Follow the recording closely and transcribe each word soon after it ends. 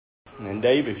And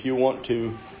Dave, if you want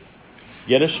to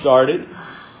get us started.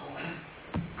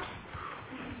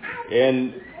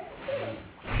 In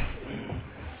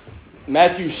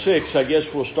Matthew 6, I guess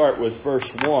we'll start with verse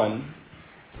 1.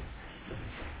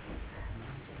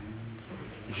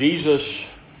 Jesus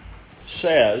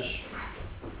says,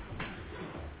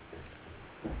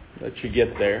 let you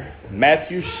get there.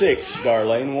 Matthew 6,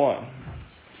 Darlene, 1.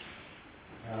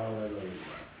 Hallelujah.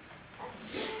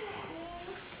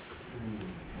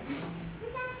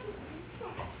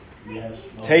 Yes,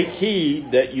 Take heed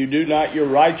that you do not your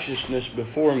righteousness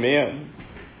before men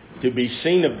to be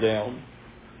seen of them,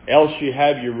 else you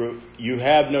have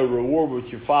no reward with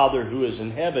your Father who is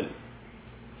in heaven.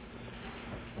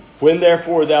 When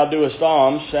therefore thou doest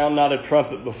alms, sound not a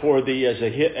trumpet before thee as the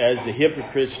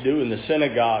hypocrites do in the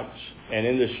synagogues and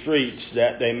in the streets,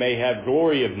 that they may have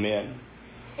glory of men.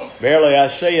 Verily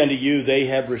I say unto you, they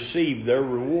have received their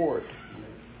reward.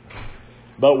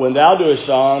 But when thou doest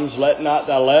alms, let not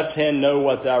thy left hand know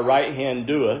what thy right hand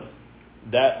doeth,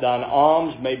 that thine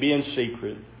alms may be in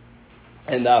secret.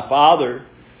 And thy Father,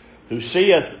 who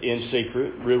seeth in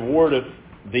secret, rewardeth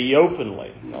thee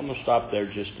openly. I'm going to stop there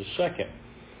just a second.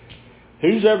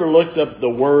 Who's ever looked up the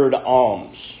word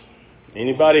alms?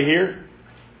 Anybody here?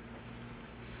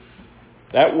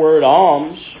 That word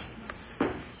alms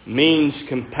means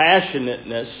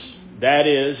compassionateness, that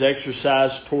is,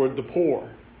 exercise toward the poor.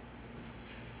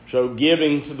 So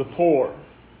giving to the poor,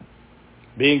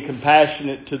 being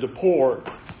compassionate to the poor.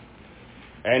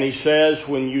 And he says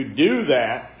when you do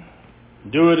that,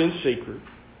 do it in secret.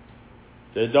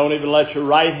 Says don't even let your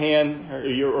right hand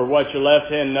or what your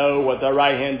left hand know what thy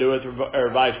right hand doeth, or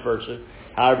vice versa.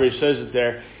 However he says it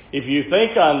there. If you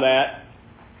think on that,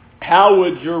 how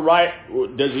would your right,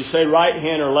 does he say right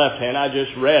hand or left hand? I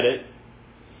just read it.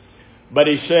 But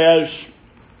he says,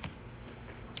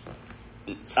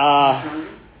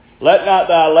 let not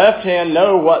thy left hand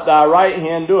know what thy right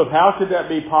hand doeth. How could that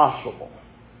be possible?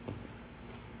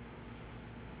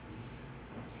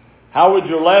 How would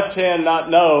your left hand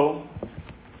not know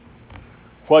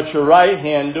what your right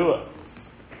hand doeth?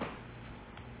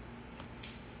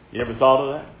 You ever thought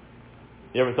of that?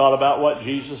 You ever thought about what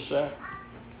Jesus said?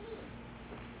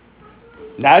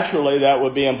 Naturally, that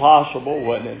would be impossible,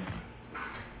 wouldn't it?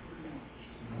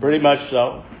 Pretty much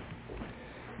so.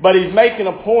 But he's making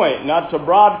a point not to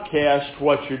broadcast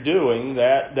what you're doing,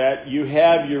 that you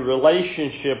have your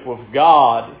relationship with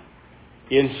God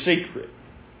in secret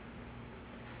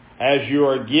as you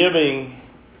are giving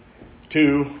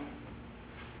to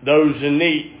those in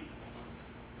need.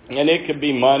 And it could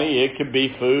be money, it could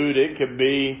be food, it could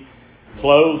be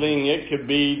clothing, it could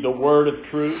be the word of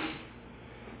truth.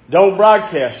 Don't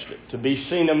broadcast it to be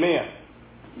seen of men,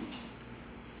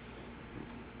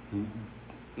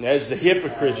 as the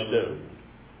hypocrites do.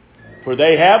 For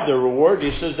they have their reward.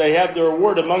 He says they have their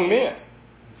reward among men.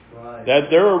 right. That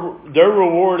their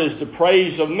reward is the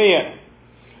praise of men.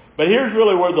 But here's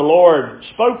really where the Lord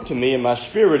spoke to me, and my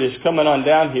spirit is coming on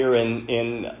down here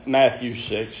in Matthew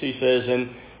 6. He says, and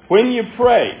when you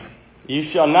pray, you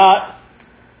shall not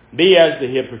be as the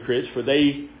hypocrites, for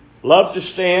they love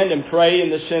to stand and pray in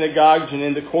the synagogues and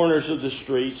in the corners of the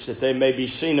streets, that they may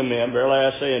be seen of men. Verily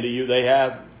I say unto you, they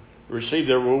have received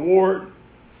their reward.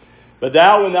 But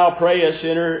thou, when thou prayest,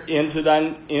 enter into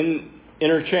thine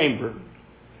inner chamber,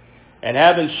 and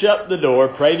having shut the door,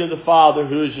 pray to the Father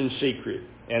who is in secret.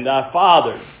 And thy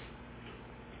Father,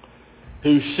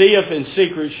 who seeth in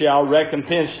secret, shall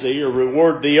recompense thee, or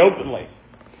reward thee openly.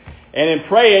 And in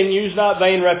praying, use not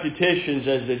vain repetitions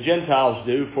as the Gentiles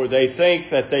do, for they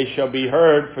think that they shall be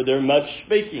heard for their much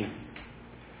speaking.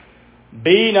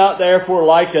 Be not therefore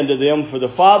like unto them, for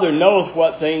the Father knoweth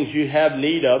what things you have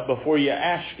need of before you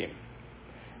ask Him.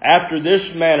 After this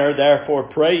manner therefore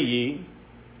pray ye,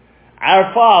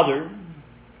 Our Father,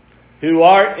 who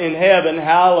art in heaven,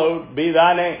 hallowed be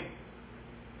thy name.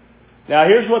 Now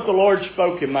here's what the Lord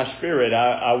spoke in my spirit.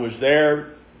 I was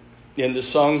there in the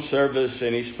song service,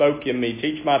 and He spoke in me,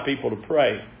 teach my people to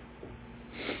pray.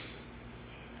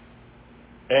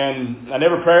 And I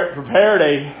never prepared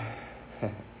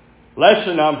a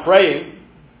lesson on praying,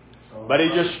 but He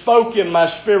just spoke in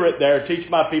my spirit there, teach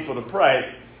my people to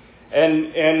pray.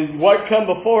 And what come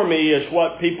before me is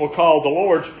what people call the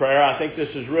Lord's Prayer. I think this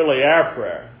is really our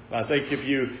prayer. I think if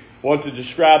you want to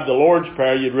describe the Lord's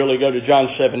Prayer, you'd really go to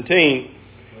John 17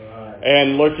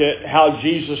 and look at how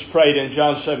Jesus prayed in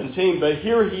John 17. But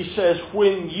here He says,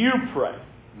 when you pray.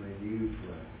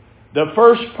 The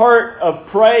first part of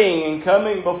praying and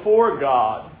coming before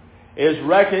God is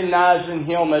recognizing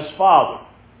Him as Father.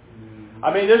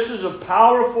 I mean, this is a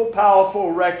powerful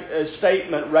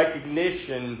statement,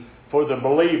 recognition for the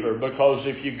believer, because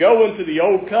if you go into the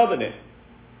Old Covenant,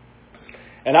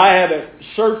 and I haven't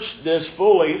searched this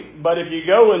fully, but if you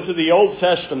go into the Old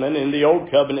Testament in the Old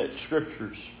Covenant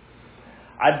Scriptures,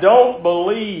 I don't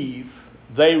believe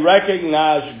they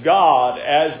recognize God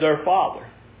as their Father,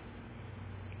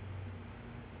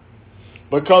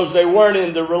 because they weren't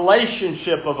in the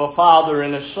relationship of a father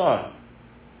and a son.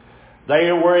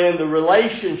 They were in the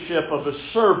relationship of a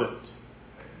servant.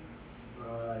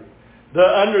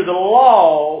 Under the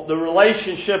law, the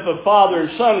relationship of father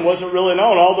and son wasn't really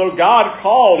known. Although God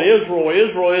called Israel,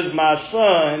 Israel is my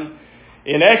son,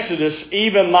 in Exodus,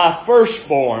 even my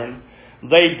firstborn,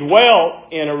 they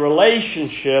dwelt in a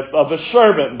relationship of a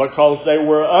servant because they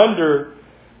were under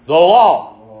the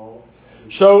law.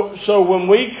 So when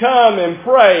we come and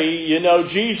pray,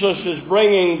 Jesus is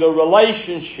bringing the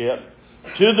relationship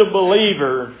to the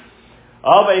believer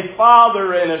of a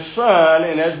father and a son,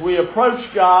 and as we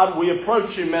approach God, we approach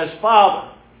Him as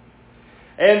Father.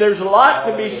 And there's a lot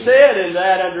to be said in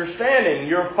that understanding.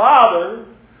 Your Father,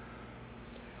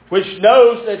 which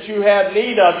knows that you have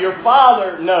need of, your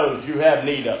Father knows you have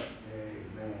need of.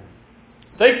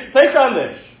 Amen. Think on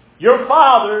this. Your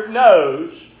Father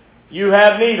knows you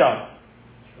have need of.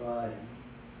 Right.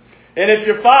 And if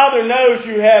your Father knows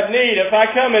you have need, if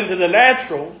I come into the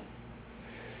natural,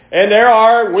 and there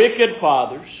are wicked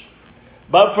fathers,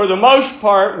 but for the most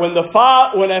part, when a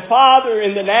father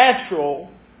in the natural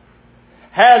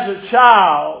has a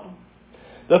child,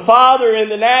 the father in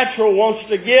the natural wants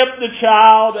to give the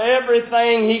child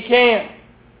everything he can.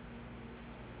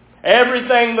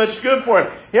 Everything that's good for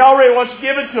him. He already wants to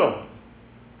give it to him.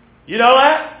 You know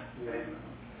that?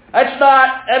 That's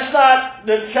not,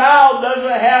 the child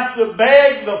doesn't have to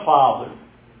beg the father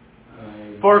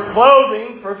for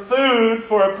clothing, for food,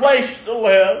 for a place to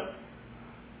live.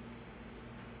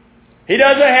 He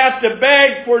doesn't have to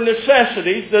beg for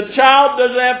necessities. The child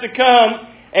doesn't have to come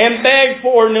and beg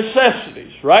for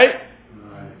necessities, right?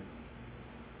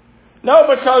 No,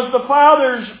 because the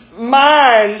father's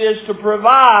mind is to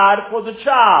provide for the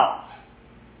child.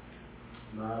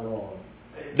 My Lord.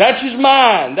 That's his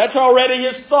mind. That's already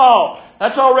his thought.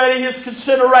 That's already his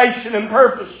consideration and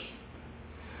purpose.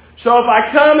 So if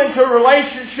I come into a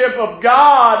relationship of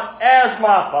God as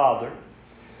my Father,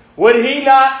 would He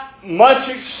not much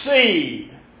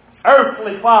exceed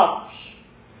earthly fathers?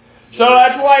 So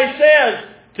that's why He says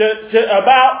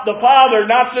about the Father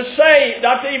not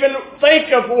to even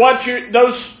think of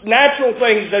those natural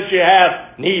things that you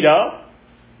have need of.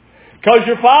 Because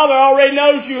your Father already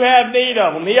knows you have need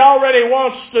of them. He already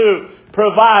wants to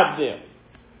provide them.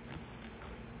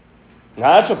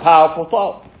 Now that's a powerful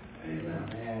thought. Amen.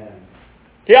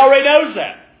 He already knows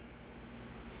that.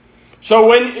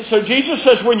 So Jesus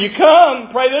says, when you come,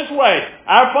 pray this way.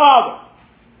 Our Father.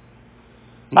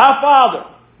 My Father.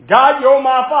 God, you're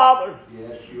my Father.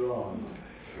 Yes, you are.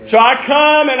 Yes. So I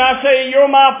come and I say, you're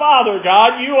my Father,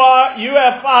 God. You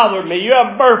have fathered me. You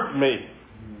have birthed me.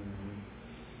 Mm-hmm.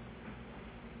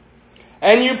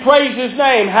 And you praise His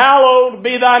name. Hallowed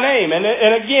be thy name. And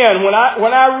again, when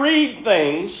I read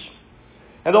things,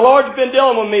 and the Lord's been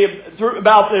dealing with me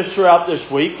about this throughout this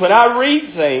week. When I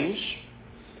read things,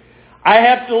 I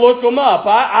have to look them up.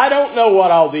 I don't know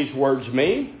what all these words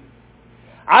mean.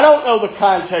 I don't know the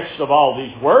context of all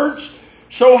these words.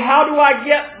 So how do I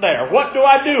get there? What do?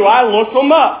 I look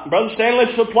them up. Brother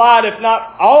Stanley supplied, if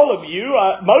not all of you,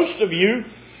 most of you,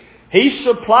 he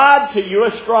supplied to you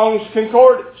a Strong's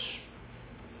Concordance.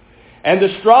 And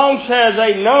the Strong's has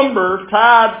a number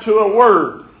tied to a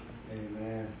word.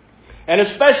 And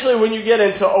especially when you get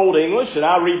into Old English, and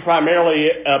I read primarily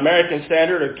American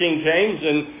Standard or King James,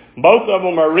 and both of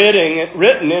them are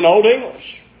written in Old English.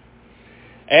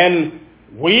 And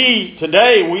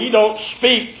today, we don't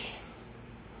speak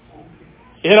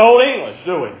in Old English,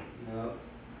 do we? No.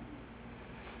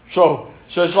 So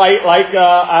it's like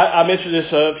I mentioned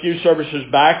this a few services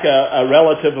back, a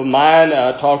relative of mine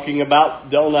talking about,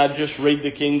 don't I just read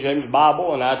the King James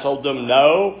Bible? And I told them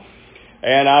no.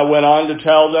 And I went on to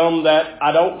tell them that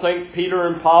I don't think Peter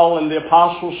and Paul and the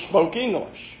apostles spoke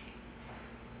English.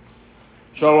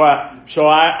 So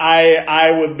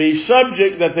I would be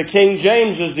subject that the King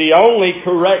James is the only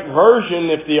correct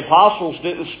version if the apostles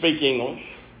didn't speak English.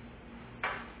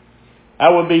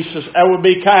 That would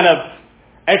be kind of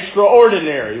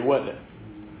extraordinary, wouldn't it?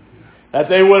 That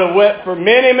they would have went for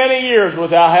many, many years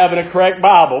without having a correct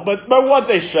Bible. But what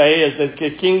they say is that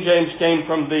the King James came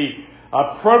from the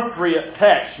appropriate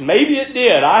text. Maybe it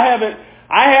did. I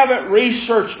haven't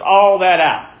researched all that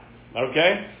out.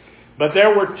 Okay? But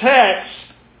there were texts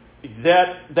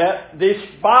that this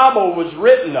Bible was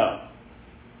written of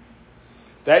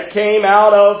that came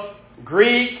out of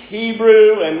Greek,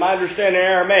 Hebrew, and my understanding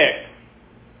Aramaic.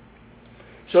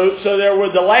 So there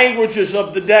were the languages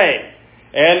of the day.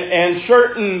 And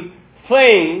certain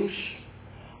things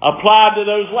applied to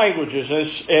those languages.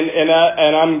 And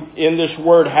I'm in this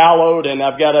word hallowed, and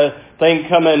I've got a thing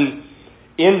coming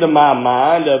into my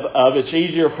mind of it's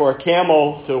easier for a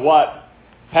camel to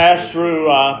pass through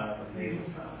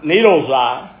needle's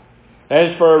eye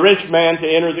as for a rich man to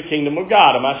enter the kingdom of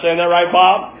God. Am I saying that right,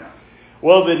 Bob? Yeah.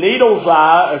 Well, the needle's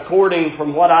eye, according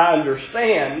from what I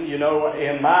understand,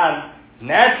 in my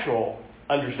natural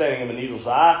understanding of a needle's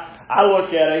eye, I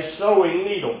look at a sewing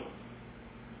needle.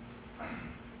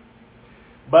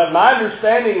 But my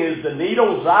understanding is the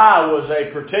needle's eye was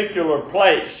a particular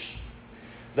place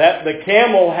that the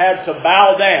camel had to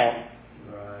bow down,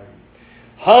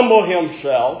 humble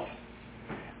himself,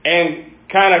 and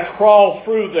kind of crawl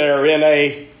through there in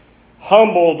a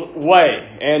humbled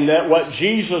way. And that what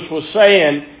Jesus was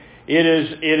saying, it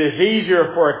is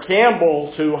easier for a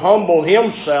camel to humble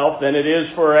himself than it is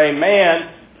for a man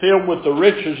filled with the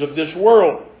riches of this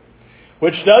world.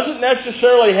 Which doesn't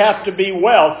necessarily have to be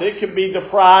wealth. It could be the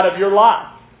pride of your life.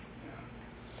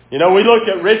 We look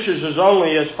at riches as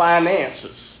only as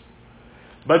finances.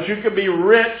 But you could be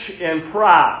rich in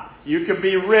pride. You could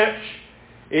be rich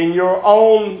in your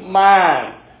own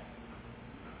mind.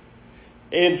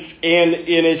 And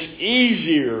it's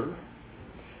easier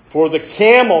for the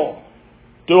camel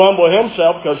to humble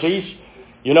himself because he's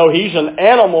an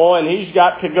animal and he's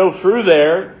got to go through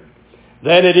there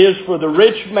than it is for the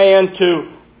rich man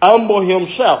to humble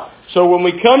himself. So when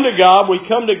we come to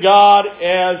God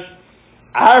as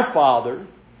our Father,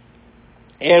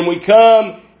 and we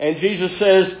come, and Jesus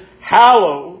says,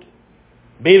 hallowed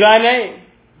be thy name.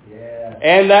 Yeah.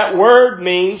 And that word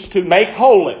means to make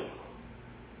holy.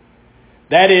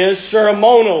 That is,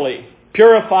 ceremonially,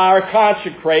 purify or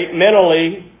consecrate,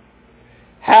 mentally,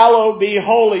 hallow be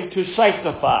holy, to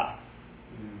sanctify.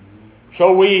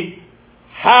 So we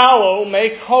hallow,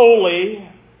 make holy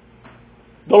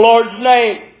the Lord's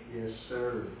name. Yes,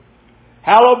 sir.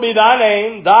 Hallowed be thy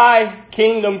name, thy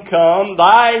kingdom come,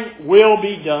 thy will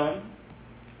be done.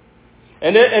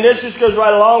 And this just goes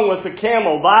right along with the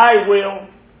camel, thy will.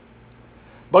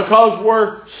 Because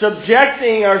we're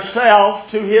subjecting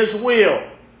ourselves to His will.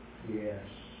 Yes.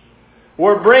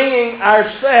 We're bringing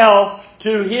ourselves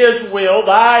to His will,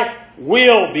 thy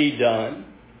will be done.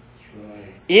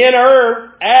 In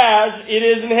earth as it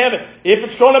is in heaven. If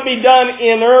it's going to be done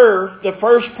in earth, the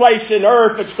first place in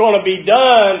earth it's going to be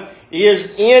done is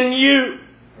in you.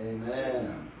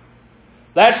 Amen.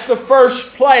 That's the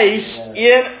first place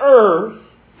in earth.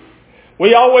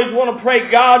 We always want to pray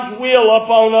God's will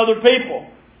upon other people.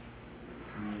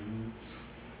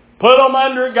 Put them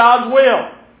under God's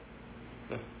will.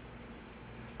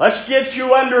 Let's get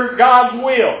you under God's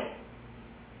will.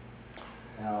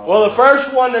 Well, the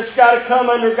first one that's got to come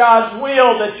under God's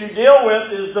will that you deal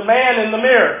with is the man in the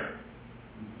mirror.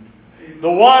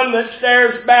 The one that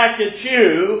stares back at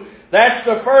you, that's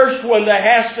the first one that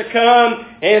has to come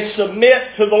and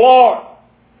submit to the Lord.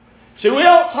 See, we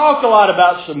don't talk a lot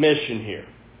about submission here.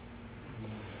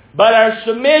 But our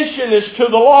submission is to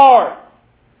the Lord.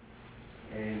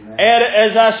 Amen. And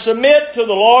as I submit to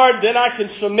the Lord, then I can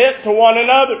submit to one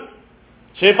another.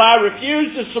 See, if I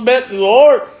refuse to submit to the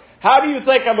Lord, how do you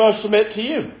think I'm going to submit to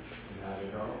you? Not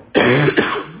at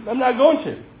all. I'm not going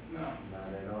to. No,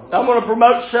 not at all. I'm going to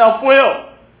promote self-will.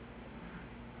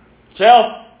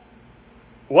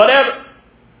 Whatever.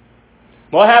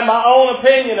 I'm going to have my own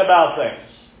opinion about things.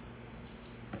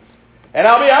 And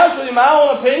I'll be honest with you, my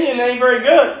own opinion ain't very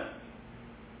good.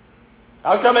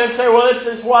 I'll come in and say, well,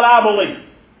 this is what I believe.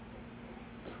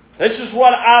 This is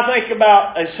what I think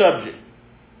about a subject.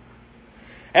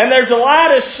 And there's a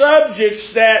lot of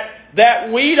subjects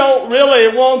that we don't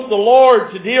really want the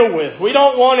Lord to deal with. We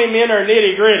don't want Him in our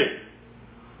nitty-gritty.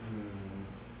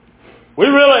 We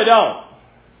really don't.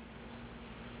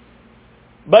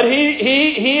 But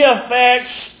He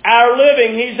affects our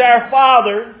living. He's our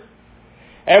Father.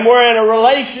 And we're in a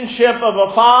relationship of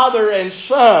a father and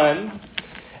son.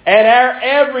 And our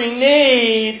every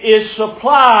need is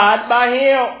supplied by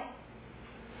Him.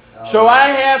 So I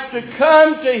have to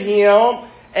come to Him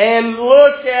and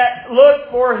look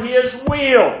for His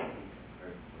will.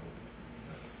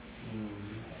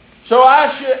 So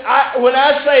when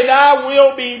I say thy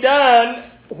will be done,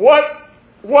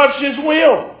 what's His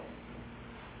will?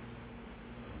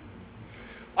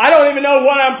 I don't even know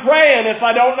what I'm praying if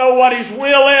I don't know what His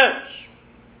will is.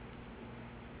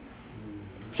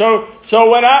 So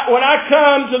when I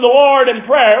come to the Lord in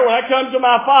prayer, when I come to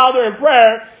my Father in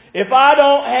prayer, if I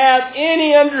don't have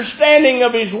any understanding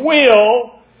of His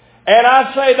will, and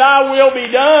I say, Thy will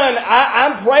be done,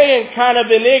 I'm praying kind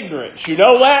of in ignorance. You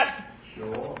know that?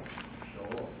 Sure.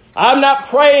 I'm not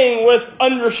praying with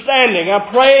understanding.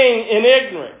 I'm praying in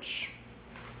ignorance.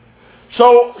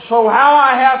 So how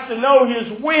I have to know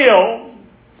His will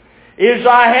is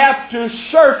I have to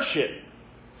search it.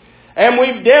 And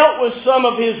we've dealt with some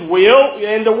of His will.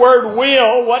 And the word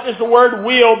will, what does the word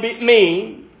will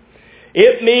mean?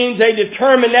 It means a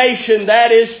determination,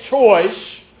 that is choice,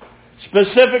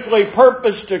 specifically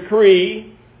purpose,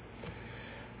 decree,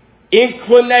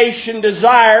 inclination,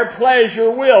 desire,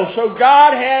 pleasure, will. So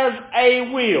God has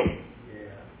a will.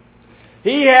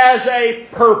 He has a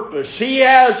purpose. He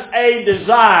has a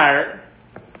desire.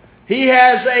 He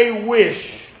has a wish.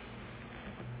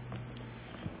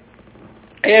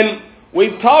 And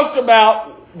we've talked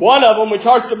about one of them. We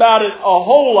talked about it a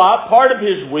whole lot. Part of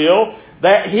His will,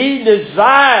 that He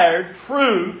desired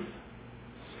truth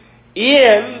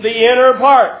in the inner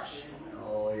parts.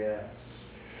 Oh, yes.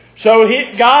 So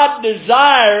God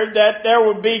desired that there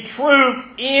would be truth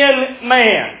in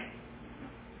man.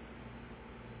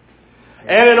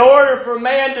 And in order for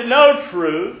man to know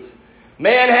truth,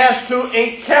 man has to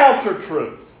encounter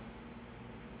truth.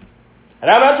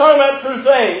 And I'm not talking about true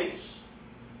things.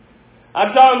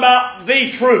 I'm talking about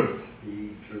the truth.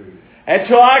 The truth.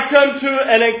 Until I come to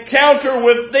an encounter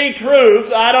with the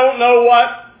truth, I don't know what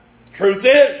truth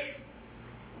is.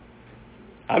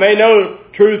 I may know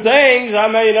true things, I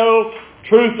may know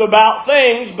truth about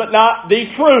things, but not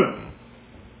the truth.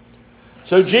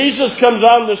 So Jesus comes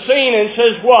on the scene and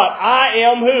says what? I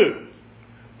am who?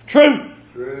 Truth.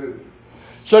 Truth.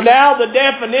 So now the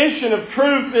definition of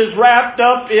truth is wrapped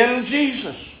up in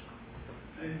Jesus.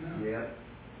 Yep.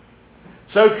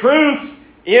 So truth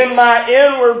in my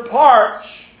inward parts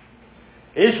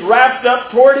is wrapped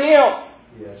up toward Him.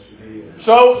 Yes, it is.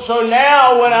 So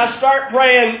now when I start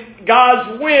praying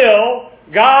God's will,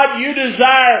 God, you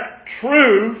desire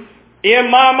truth in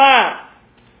my mind.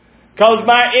 Because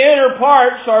my inner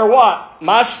parts are what?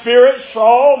 My spirit,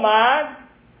 soul, mind,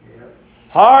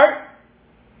 heart.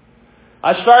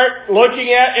 I start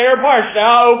looking at inner parts.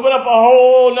 Now I open up a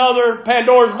whole nother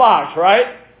Pandora's box,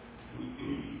 right?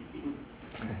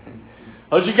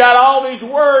 Because you got all these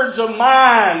words of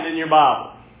mind in your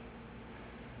Bible.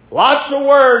 Lots of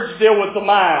words deal with the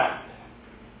mind.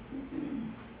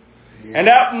 And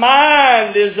that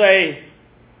mind is a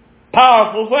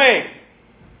powerful thing.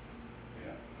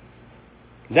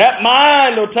 That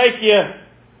mind will take you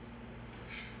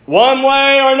one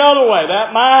way or another way.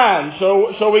 That mind.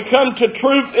 So we come to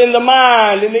truth in the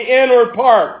mind, in the inward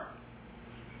part.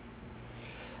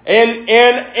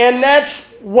 And that's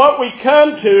what we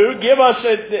come to. Give us,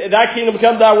 Thy kingdom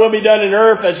come, Thy will be done in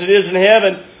earth as it is in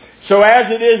heaven. So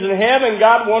as it is in heaven,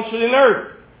 God wants it in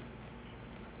earth.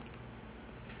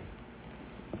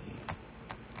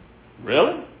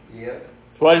 Really? Yep.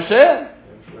 That's what He said.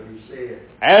 That's what He said.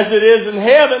 As it is in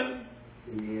heaven,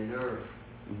 Be in earth.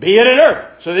 be it in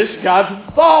earth. So this is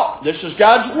God's thought. This is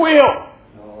God's will.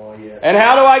 Oh, yes. And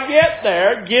how do I get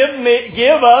there?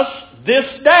 Give us this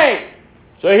day.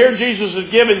 So here Jesus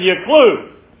is giving you a clue.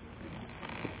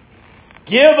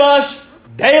 Give us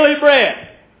daily bread.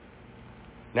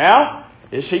 Now,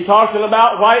 is He talking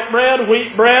about white bread,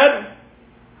 wheat bread,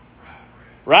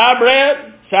 rye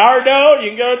bread, sourdough? You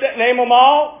can go name them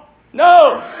all.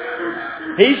 No.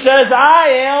 He says, I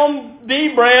am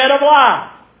the bread of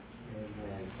life.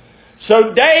 Amen.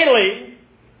 So daily,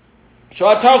 so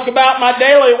I talk about my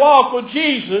daily walk with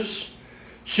Jesus,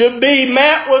 should be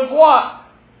met with what?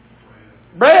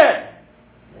 Bread.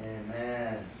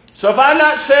 Amen. So if I'm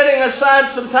not setting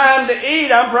aside some time to eat,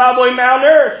 I'm probably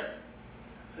malnourished.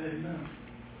 Amen.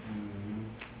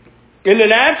 In the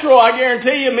natural, I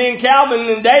guarantee you, me and Calvin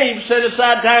and Dave set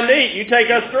aside time to eat. You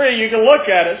take us three, you can look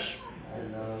at us.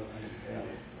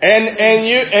 And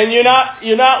you're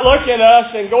not looking at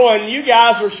us and going, you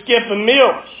guys are skipping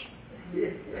meals.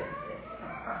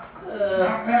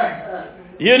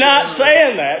 You're not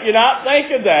saying that. You're not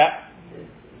thinking that.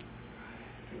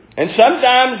 And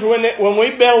sometimes when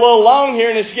we've been a little long here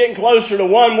and it's getting closer to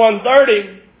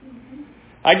 1:30,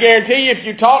 I guarantee you if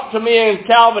you talk to me and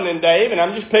Calvin and Dave, and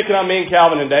I'm just picking on me and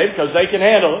Calvin and Dave because they can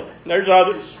handle it. There's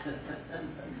others.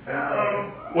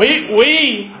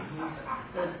 We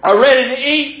are ready to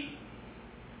eat.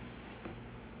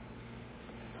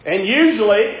 And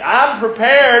usually I'm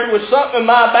prepared with something in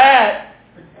my bag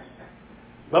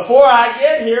before I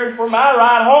get here for my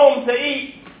ride home to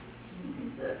eat.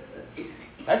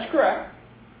 That's correct.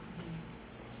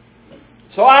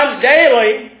 So I'm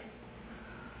daily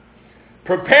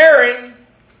preparing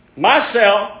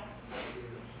myself.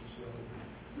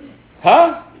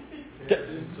 Huh?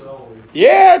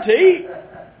 Yeah, to eat.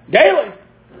 Daily.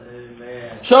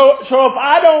 Amen. So if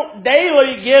I don't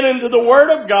daily get into the Word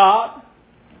of God,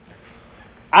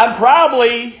 I'm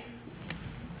probably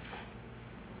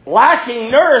lacking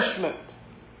nourishment.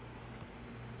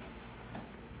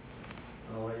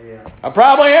 Oh, yeah. I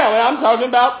probably am. And I'm talking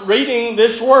about reading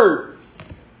this Word.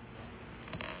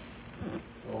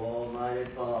 Almighty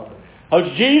Father.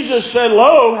 Because Jesus said,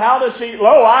 lo, how does he?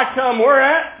 Lo, I come where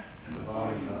at?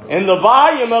 In the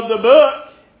volume of the book,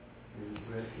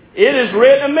 it is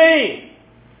written of me.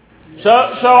 So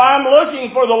I'm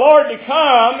looking for the Lord to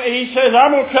come. He says,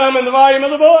 I'm going to come in the volume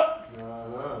of the book.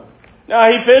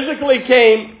 Now, he physically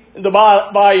came in the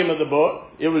volume of the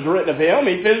book. It was written of him.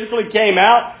 He physically came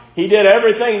out. He did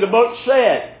everything the book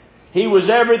said. He was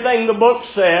everything the book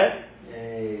said.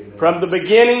 Amen. From the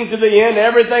beginning to the end,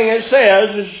 everything it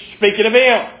says is speaking of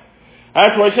him.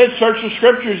 That's why he said, search the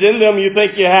Scriptures, in them you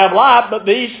think you have life, but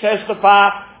these testify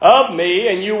of me,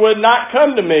 and you would not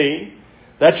come to me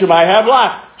that you might have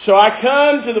life. So I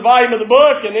come to the volume of the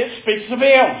book, and it speaks of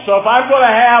him. So if I'm going to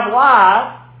have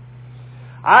life,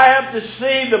 I have to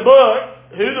see the book,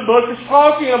 who the book is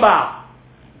talking about.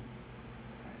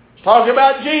 It's talking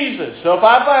about Jesus. So if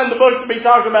I find the book to be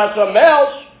talking about something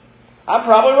else, I'm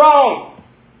probably wrong.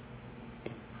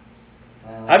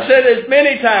 I've said this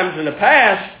many times in the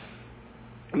past.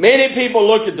 Many people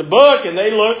look at the book and they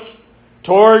look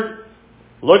toward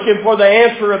looking for the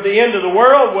answer of the end of the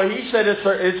world. Well, he said it's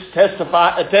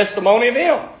a testimony of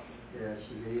him. Yes,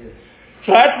 it is.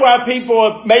 So that's why people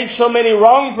have made so many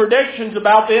wrong predictions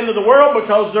about the end of the world,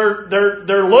 because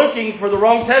they're looking for the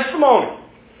wrong testimony.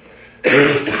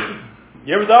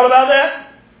 You ever thought about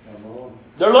that? Come on.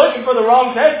 They're looking for the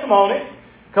wrong testimony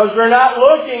because they're not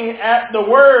looking at the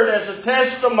Word as a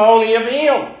testimony of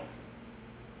him.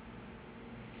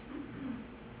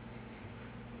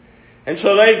 And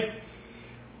so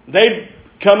they've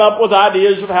come up with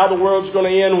ideas of how the world's going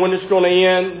to end, when it's going to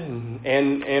end.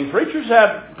 And preachers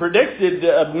have predicted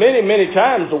many, many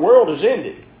times the world is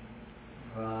ended.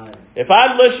 Right. If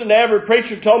I'd listened to every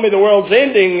preacher who told me the world's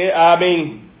ending, I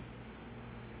mean,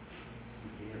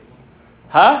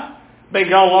 been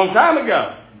gone a long time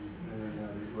ago.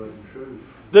 It wasn't true.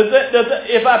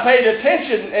 If I paid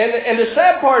attention, and the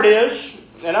sad part is,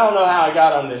 and I don't know how I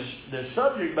got on this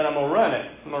subject, but I'm going to run it.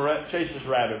 I'm going to chase this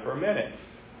rabbit for a minute.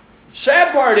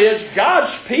 Sad part is,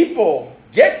 God's people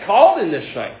get caught in this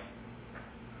thing.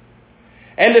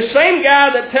 And the same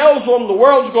guy that tells them the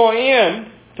world's going to end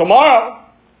tomorrow,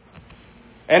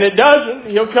 and it doesn't,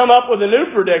 he'll come up with a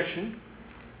new prediction.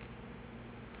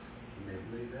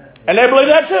 And they believe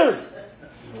that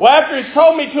too. Well, after he's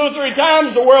told me 2 or 3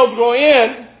 times the world's going to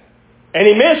end, and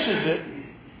he misses it,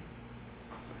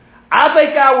 I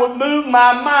think I would move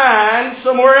my mind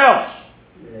somewhere else.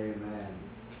 Amen.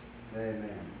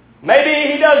 Amen.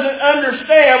 Maybe he doesn't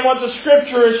understand what the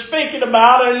Scripture is speaking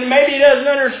about, and maybe he doesn't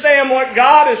understand what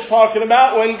God is talking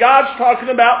about when God's talking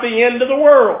about the end of the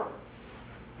world.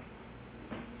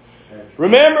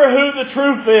 Remember who the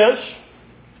truth is.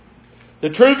 The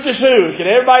truth is who? Can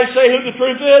everybody say who the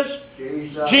truth is?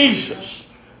 Jesus.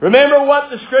 Remember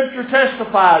what the Scripture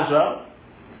testifies of.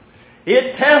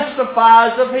 It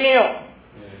testifies of him.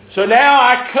 So now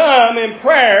I come in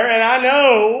prayer, and I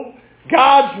know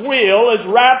God's will is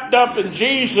wrapped up in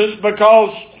Jesus,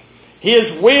 because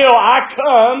his will, I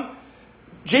come.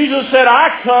 Jesus said,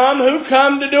 I come. Who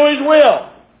come to do his will?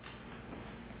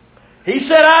 He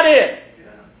said, I did.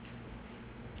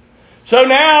 So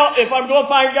now, if I'm going to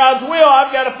find God's will,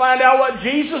 I've got to find out what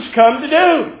Jesus come to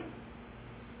do.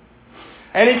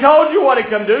 And he told you what he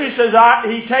come to do. He says,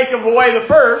 he taketh away the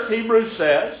first, Hebrews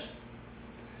says,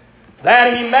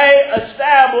 that he may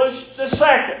establish the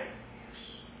second.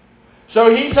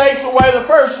 So he takes away the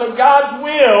first. So God's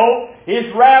will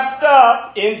is wrapped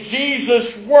up in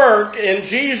Jesus' work, and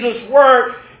Jesus'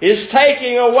 work is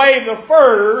taking away the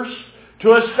first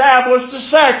to establish the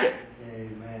second.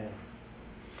 Amen.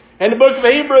 And the book of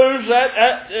Hebrews,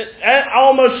 that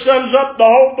almost sums up the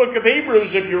whole book of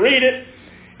Hebrews if you read it,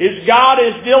 is God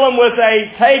is dealing with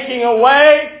a taking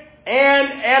away and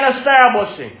an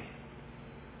establishing.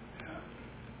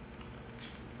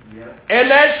 Yep.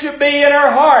 And that should be in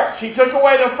our hearts. He took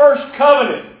away the first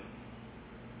covenant.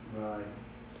 Right.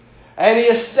 And he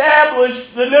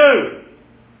established the new.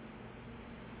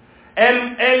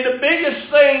 And the biggest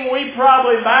thing we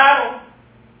probably battle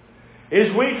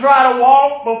is we try to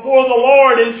walk before the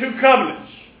Lord in 2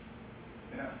 covenants.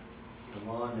 Yeah. Come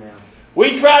on now.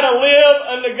 We try to live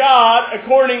unto God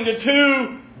according to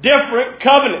 2 different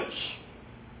covenants.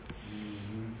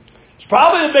 It's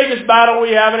probably the biggest battle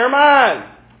we have in our mind,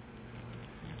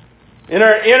 in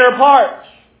our inner parts.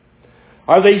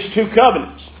 are these two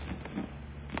covenants.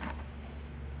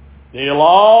 The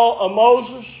law of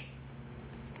Moses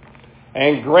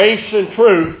and grace and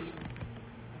truth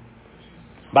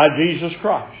by Jesus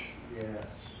Christ. Yes.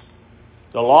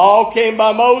 The law came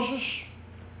by Moses,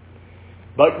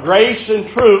 but grace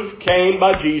and truth came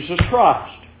by Jesus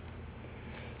Christ.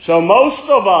 So most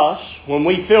of us, when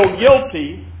we feel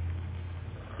guilty,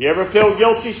 you ever feel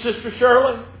guilty, Sister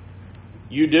Shirley?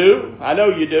 You do. I know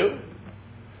you do.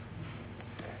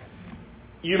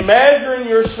 You measuring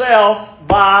yourself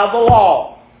by the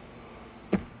law.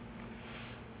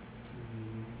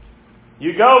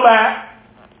 You go back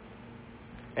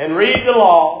and read the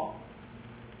law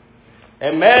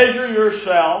and measure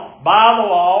yourself by the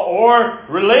law or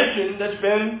religion that's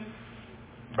been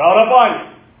brought up on you.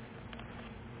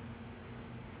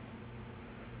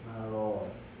 My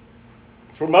Lord.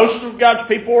 That's where most of God's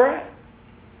people are at.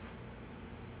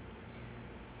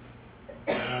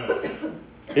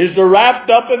 Is they're wrapped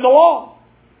up in the law.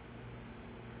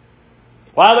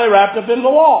 Why are they wrapped up in the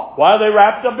law? Why are they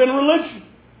wrapped up in religion?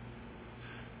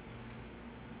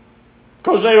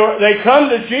 Because they come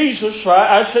to Jesus.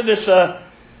 I said this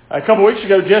a couple weeks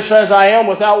ago, just as I am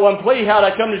without one plea. How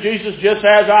did I come to Jesus? Just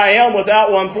as I am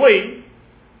without one plea.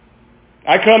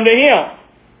 I come to Him.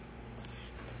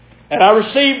 And I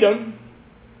received Him.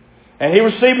 And He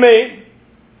received me.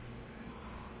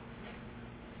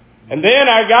 And then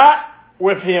I got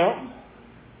with Him.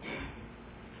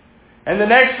 And the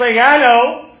next thing I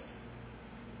know,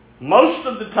 much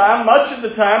of the time,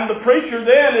 the preacher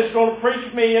then is going to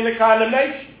preach me into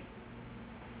condemnation.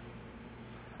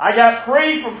 I got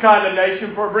free from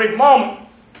condemnation for a brief moment.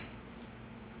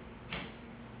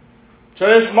 So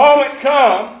this moment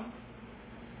comes,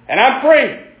 and I'm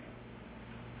free.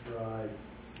 Right.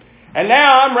 And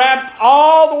now I'm wrapped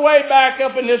all the way back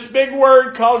up in this big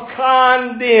word called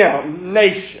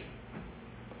condemnation.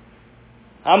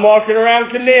 I'm walking around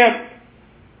condemned.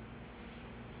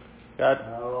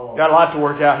 Got a lot to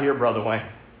work out here, Brother Wayne.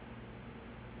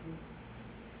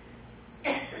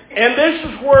 And this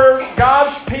is where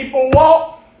God's people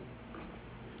walk.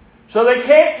 So they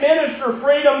can't minister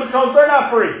freedom because they're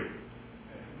not free.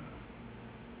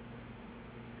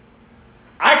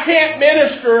 I can't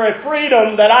minister a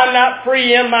freedom that I'm not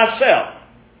free in myself.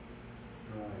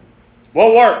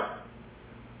 Won't work.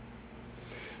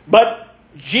 But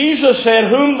Jesus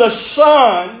said, whom the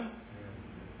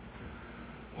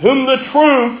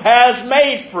truth has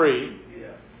made free.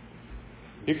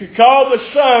 You could call the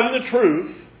Son the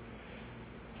truth.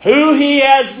 Who He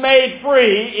has made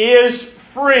free is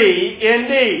free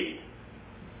indeed.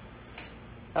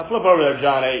 Now flip over there,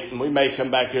 John 8, and we may come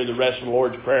back here to the rest of the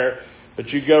Lord's Prayer. But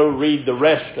you go read the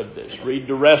rest of this. Read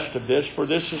the rest of this, for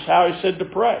this is how He said to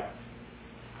pray.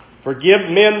 Forgive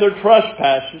men their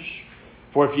trespasses,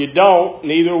 for if you don't,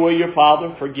 neither will your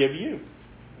Father forgive you.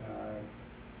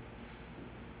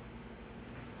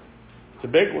 It's a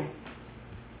big one.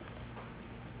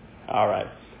 All right.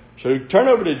 So turn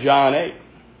over to John 8.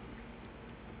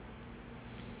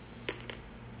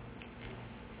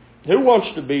 Who wants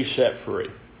to be set free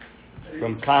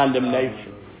from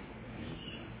condemnation?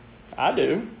 I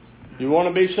do. You want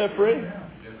to be set free?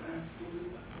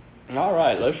 All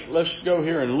right. Let's go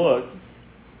here and look.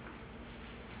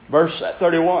 Verse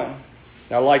 31.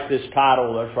 I like this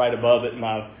title that's right above it in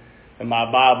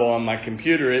my Bible on my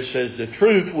computer. It says, "The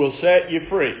truth will set you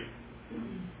free."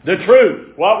 The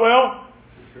truth. What will?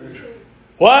 The truth.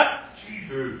 What?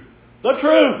 Truth. The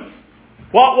truth.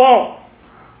 What won't?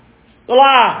 The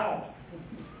lie.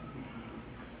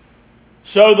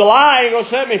 So the lie ain't going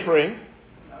to set me free.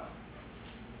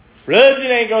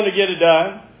 Religion ain't going to get it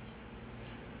done.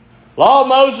 Law of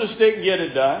Moses didn't get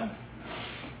it done.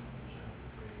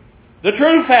 The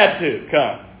truth had to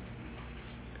come.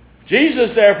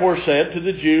 Jesus therefore said to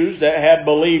the Jews that had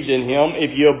believed in Him,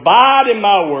 "If you abide in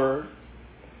my word,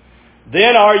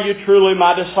 then are you truly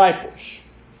my disciples.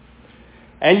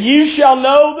 And you shall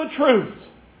know the truth."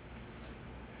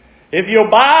 If you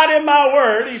abide in my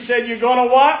word, He said, you're going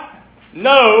to what?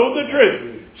 Know the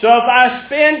truth. So if I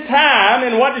spend time,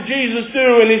 and what did Jesus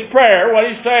do in His prayer? What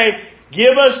did He say?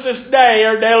 Give us this day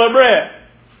our daily bread.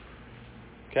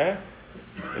 Okay?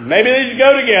 And maybe these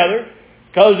go together.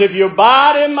 Because if you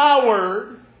abide in my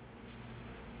word,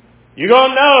 you're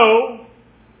going to know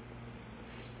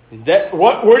that.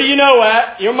 Where do you know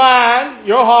at? Your mind,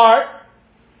 your heart,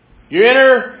 your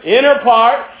inner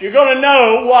parts. You're going to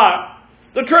know what?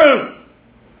 The truth.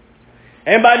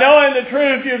 And by knowing the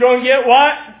truth, you're going to get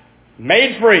what?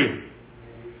 Made free.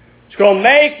 It's going to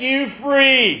make you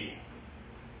free.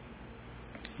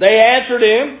 They answered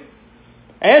Him,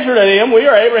 answered unto him, We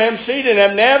are Abraham's seed and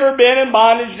have never been in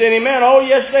bondage to any man. Oh,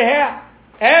 yes, they have.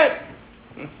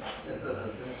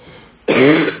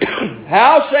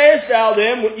 How sayest thou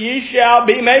then, ye shall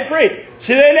be made free?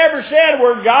 See, they never said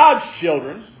we're God's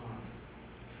children.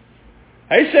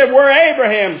 They said we're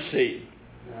Abraham's seed.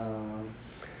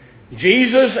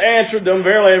 Jesus answered them,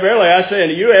 Verily, verily, I say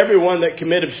unto you, everyone that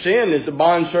committeth sin is the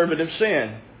bondservant of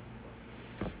sin.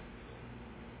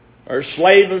 Or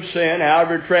slave of sin,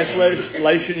 however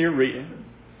translation you're reading.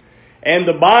 And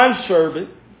the bondservant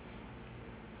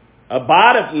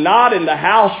abideth not in the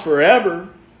house forever,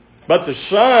 but the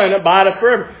Son abideth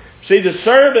forever. See, the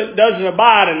servant doesn't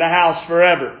abide in the house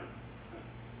forever,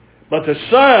 but the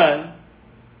Son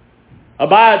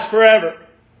abides forever.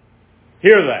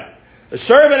 Hear that. The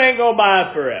servant ain't going to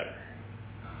abide forever.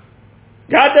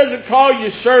 God doesn't call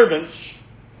you servants,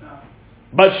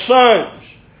 but sons.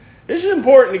 This is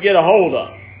important to get a hold of.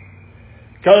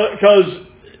 Because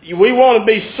we want to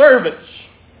be servants.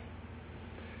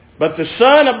 But the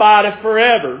Son abideth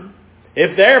forever.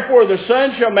 If therefore the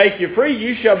Son shall make you free,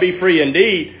 you shall be free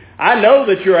indeed. I know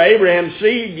that you are Abraham's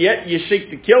seed, yet you seek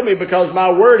to kill me, because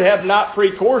my word hath not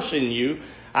free course in you.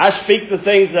 I speak the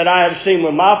things that I have seen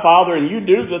with my Father, and you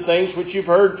do the things which you've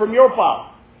heard from your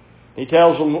father. He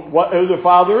tells them who the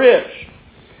Father is.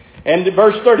 And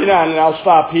verse 39, and I'll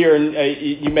stop here, and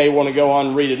you may want to go on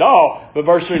and read it all. But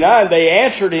verse 39, they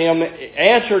answered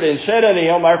and said unto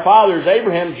him, Our father is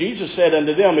Abraham. Jesus said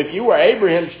unto them, If you were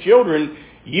Abraham's children,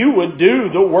 you would do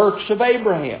the works of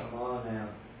Abraham.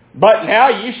 But now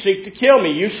you seek to kill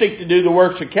me. You seek to do the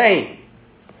works of Cain.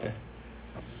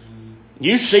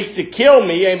 You seek to kill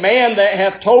me, a man that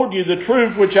hath told you the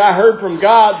truth which I heard from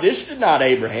God. This did not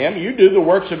Abraham. You do the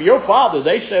works of your father.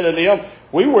 They said unto him,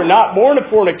 We were not born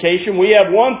of fornication. We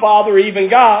have one Father, even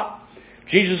God.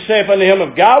 Jesus saith unto him,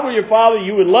 If God were your Father,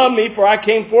 you would love me, for I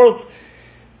came forth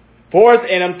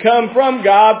and am come from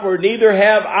God, for neither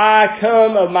have I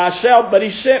come of myself, but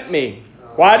he sent me.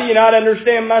 Why do you not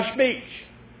understand my speech?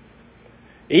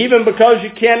 Even because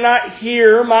you cannot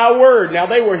hear my word. Now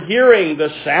they were hearing the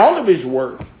sound of his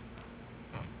word,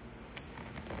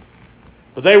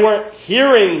 but they weren't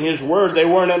hearing his word. They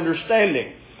weren't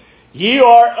understanding. Ye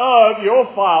are of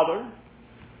your father,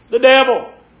 the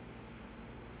devil.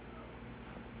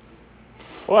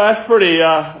 Well, that's pretty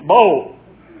bold.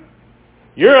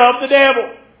 You're of the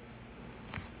devil.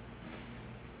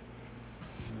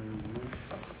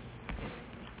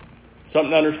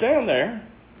 Something to understand there.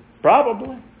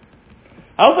 Probably.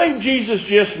 I don't think Jesus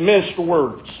just minced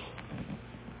words.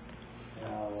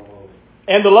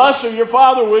 And the lust of your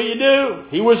father will you do.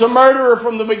 He was a murderer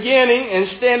from the beginning,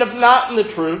 and standeth not in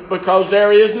the truth, because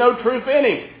there is no truth in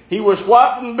him. He was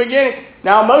what from the beginning?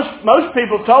 Now most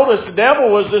people told us the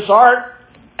devil was this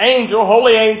archangel,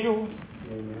 holy angel.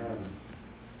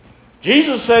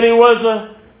 Jesus said he was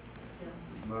a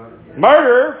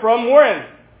murderer from when?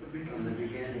 From the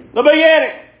beginning. The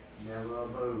beginning. Never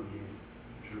abode you.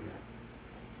 True.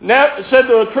 Now, said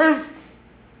the truth,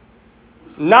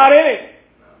 not in it.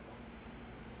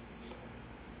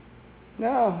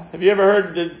 No. Have you ever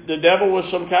heard the devil was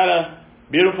some kind of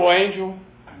beautiful angel?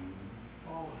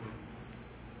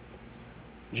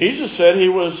 Jesus said he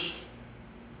was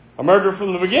a murderer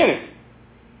from the beginning.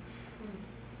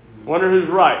 Wonder who's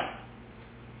right.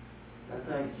 I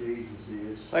think Jesus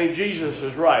is. I think Jesus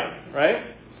is right?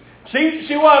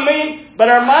 See what I mean? But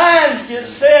our minds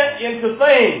get set into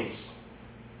things.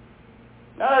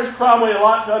 Now there's probably a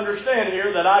lot to understand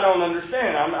here that I don't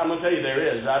understand. I'm going to tell you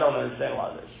there is. I don't understand a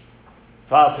lot of this.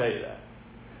 So I'll tell you that.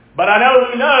 But I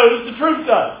know who knows the truth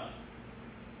does.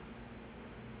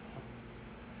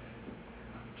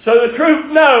 So the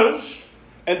truth knows,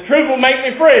 and the truth will make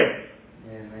me free.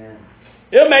 Amen.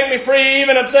 It'll make me free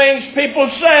even of things people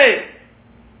say.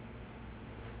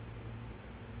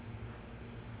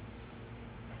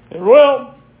 It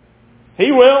will.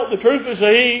 He will. The truth is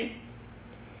a he.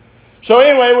 So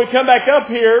anyway, we come back up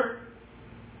here,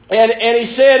 and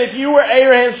he said, if you were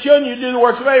Abraham's children, you'd do the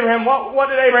works of Abraham. What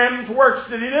did Abraham's works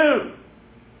did he do?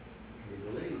 He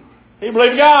believed. He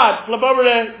believed God. Flip over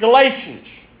to Galatians.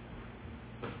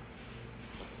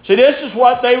 See, this is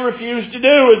what they refused to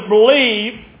do, is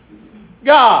believe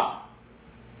God.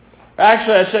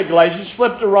 Actually, I said Galatians.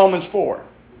 Flip to Romans 4.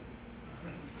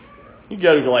 You can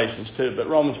go to Galatians too, but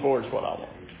Romans 4 is what I want.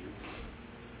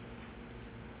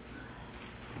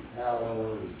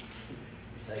 Hallelujah.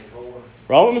 Say 4.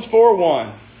 Romans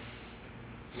 4:1.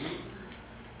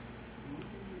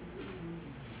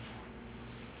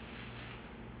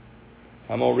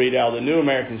 I'm going to read out of the New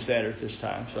American Standard this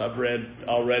time. So I've read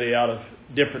already out of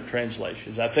different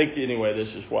translations. I think, anyway, this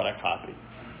is what I copied.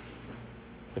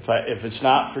 If it's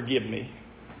not, forgive me.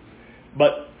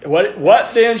 But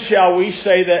what then shall we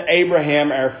say that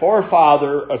Abraham, our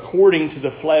forefather, according to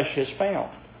the flesh, has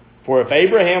found? For if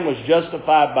Abraham was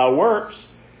justified by works,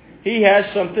 he has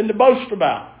something to boast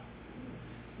about,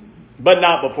 but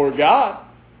not before God.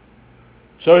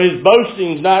 So his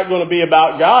boasting is not going to be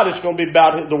about God. It's going to be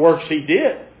about the works he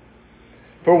did.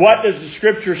 For what does the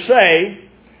Scripture say?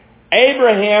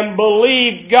 Abraham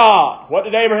believed God. What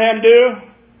did Abraham do?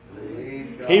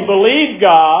 He believed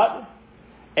God,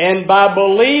 and by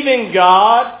believing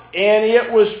God, and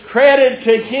it was credited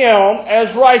to him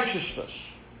as righteousness.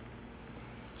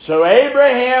 So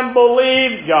Abraham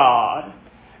believed God,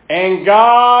 and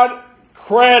God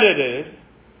credited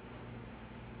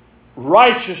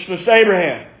righteousness to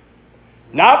Abraham.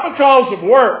 Not because of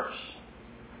works.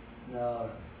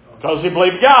 No. Because he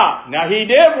believed God. Now he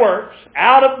did works.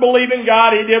 Out of believing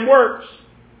God, he did works.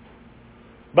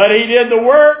 But he did the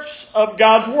works of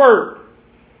God's Word.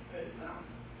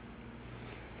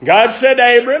 God said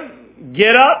to Abram,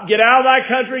 get up, get out of thy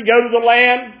country, go to the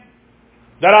land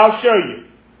that I'll show you.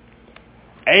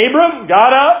 Abram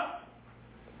got up,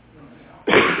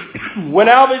 went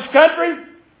out of his country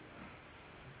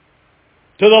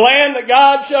to the land that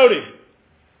God showed him.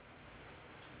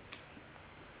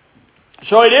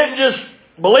 So he didn't just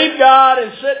believe God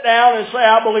and sit down and say,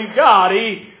 I believe God.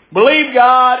 He believed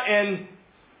God and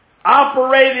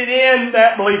operated in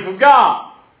that belief of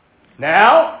God.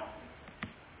 Now,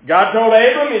 God told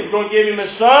Abram He's going to give him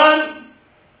a son.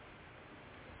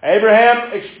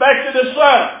 Abraham expected a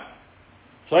son.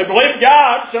 So he believed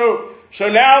God. So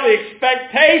now the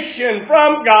expectation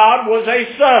from God was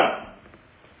a son.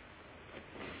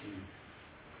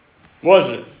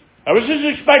 Wasn't it? That was his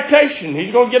expectation.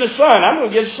 He's going to get a son. I'm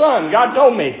going to get a son. God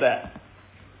told me that.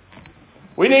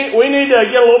 We need to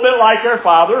get a little bit like our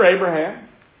father, Abraham.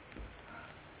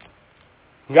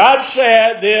 God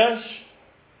said this.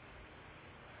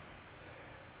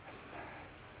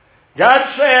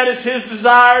 God said it's His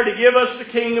desire to give us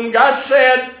the kingdom. God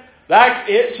said that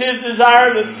it's His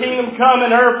desire that the kingdom come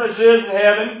in earth as it is in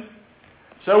heaven.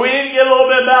 So we need to get a little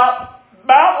bit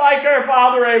about like our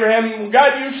father Abraham.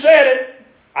 God, you said it.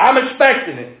 I'm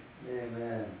expecting it.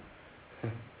 Amen.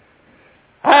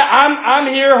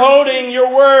 I'm here holding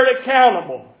your word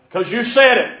accountable because you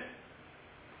said it.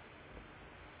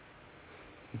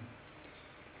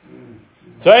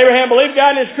 So Abraham believed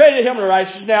God and it's credited him in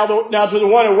righteousness. Now to the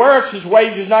one who works, his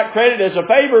wage is not credited as a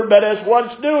favor, but as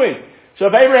what's doing. So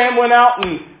if Abraham went out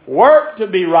and worked to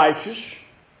be righteous,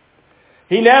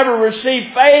 he never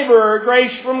received favor or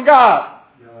grace from God.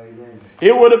 No, he didn't.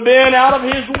 It would have been out of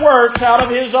his works, out of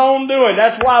his own doing.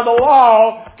 That's why the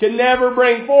law can never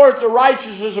bring forth the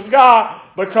righteousness of God,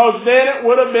 because then it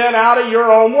would have been out of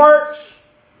your own works.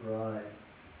 Right.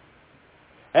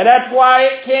 And that's why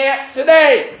it can't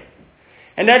today.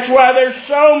 And that's why there's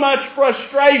so much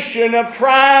frustration of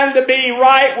trying to be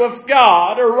right with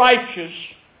God or righteous,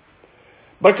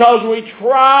 because we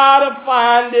try to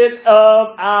find it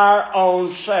of our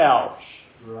own selves.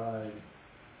 Right.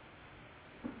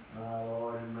 My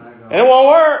Lord and my God. And it won't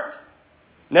work.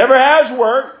 Never has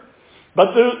worked.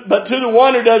 But to the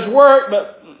one who does work,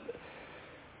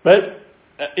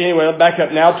 anyway, I'll back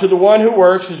up now. To the one who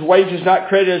works, his wage is not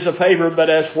credited as a favor, but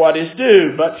as what is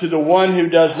due. But to the one who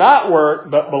does not work,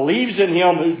 but believes in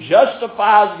Him who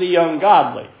justifies the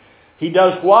ungodly. He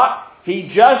does what?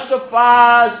 He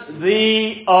justifies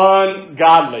the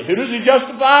ungodly. Who does He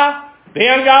justify? The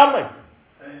ungodly.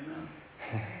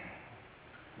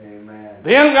 Amen.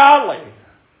 The ungodly.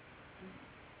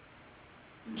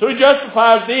 So He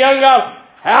justifies the ungodly.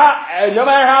 No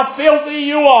matter how filthy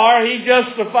you are, He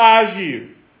justifies you.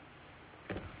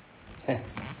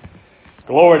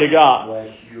 Glory to God.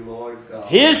 Bless you, Lord God.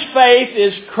 His faith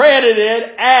is credited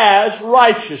as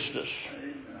righteousness.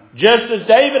 Just as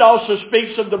David also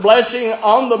speaks of the blessing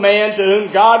on the man to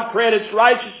whom God credits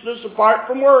righteousness apart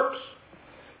from works.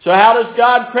 So how does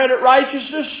God credit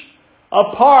righteousness?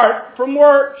 Apart from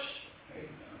works.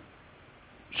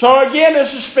 So again,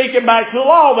 this is speaking back to the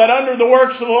law, that under the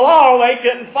works of the law, they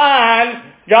couldn't find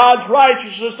God's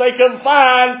righteousness. They couldn't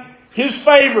find His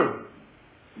favor.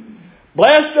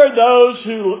 Blessed are those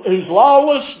whose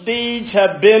lawless deeds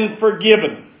have been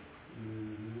forgiven,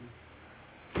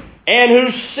 and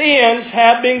whose sins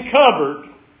have been covered.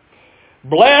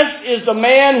 Blessed is the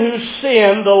man whose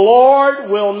sin the Lord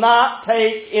will not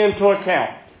take into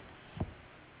account.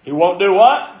 He won't do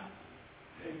what?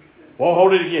 Won't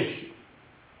hold it against you.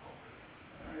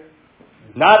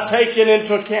 Not taken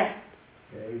into account.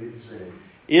 David said.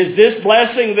 Is this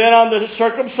blessing then on the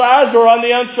circumcised or on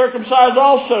the uncircumcised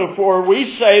also? For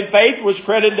we say faith was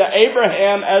credited to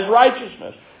Abraham as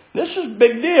righteousness. This is a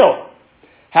big deal.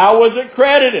 How was it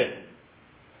credited?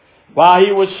 While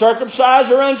he was circumcised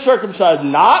or uncircumcised?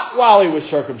 Not while he was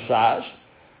circumcised,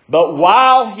 but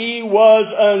while he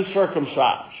was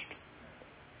uncircumcised.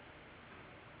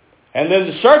 And then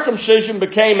the circumcision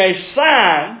became a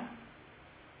sign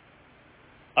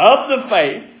of the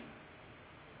faith,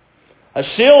 a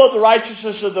seal of the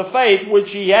righteousness of the faith which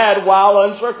he had while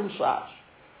uncircumcised.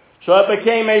 So it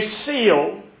became a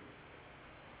seal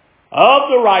of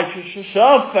the righteousness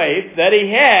of faith that he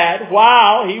had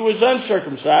while he was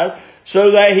uncircumcised,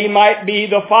 so that he might be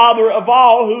the father of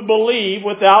all who believe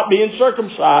without being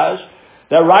circumcised,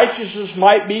 that righteousness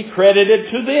might be credited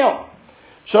to them.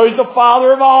 So he's the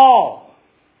father of all.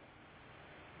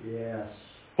 Yes.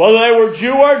 Whether they were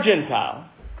Jew or Gentile.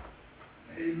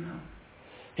 Amen.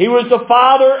 He was the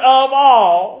father of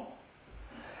all.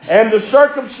 And the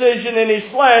circumcision in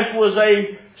his flesh was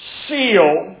a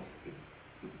seal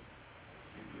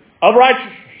of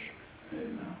righteousness.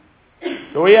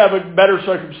 So we have a better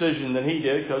circumcision than he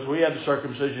did because we had the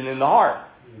circumcision in the heart.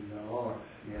 In the heart,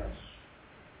 yes.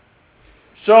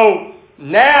 So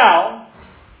now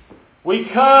we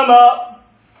come up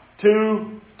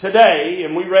to today,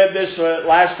 and we read this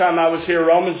last time I was here,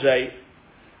 Romans 8.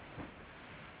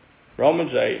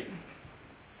 Romans 8,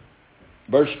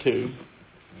 verse 2.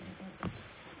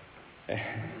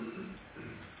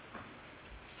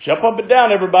 Jump up and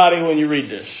down, everybody, when you read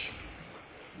this.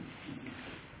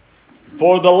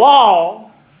 For the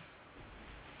law,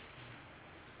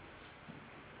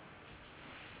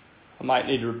 I might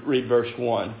need to read verse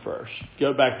 1 first.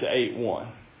 Go back to 8:1.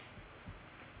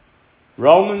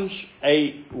 Romans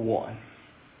 8:1.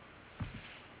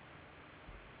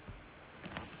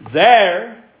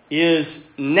 There is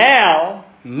now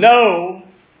no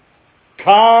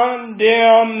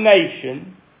condemnation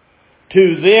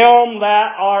to them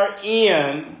that are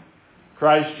in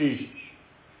Christ Jesus.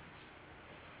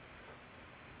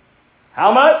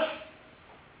 How much?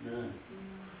 None.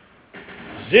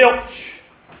 Zilch.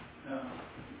 No.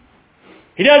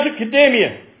 He doesn't condemn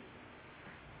you.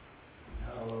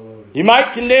 Hallelujah. You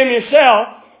might condemn yourself,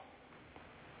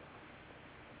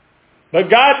 but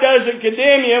God doesn't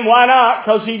condemn you. And why not?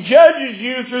 Because He judges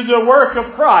you through the work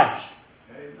of Christ.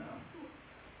 Amen.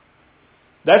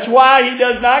 That's why He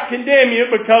does not condemn you,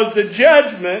 because the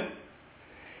judgment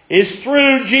is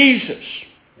through Jesus.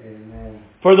 Amen.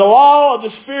 For the law of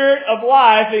the Spirit of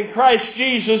life in Christ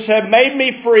Jesus have made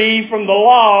me free from the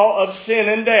law of sin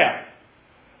and death.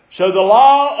 So the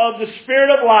law of the Spirit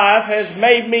of life has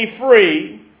made me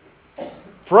free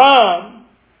from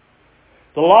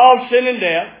the law of sin and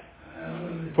death.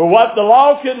 For what the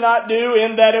law could not do,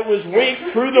 in that it was weak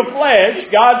through the flesh,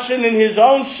 God sending His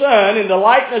own Son in the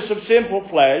likeness of sinful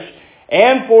flesh,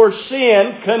 and for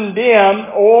sin condemned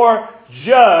or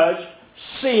judged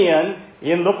sin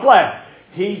in the flesh.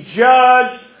 He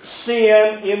judged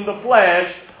sin in the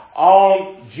flesh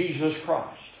on Jesus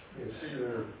Christ. Yes,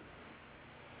 sir.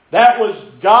 That was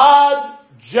God's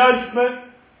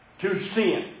judgment to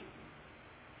sin.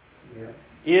 Yep.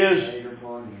 Is Laid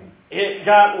upon him. it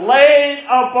got laid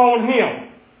upon Him.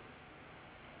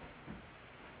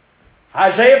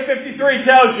 Isaiah 53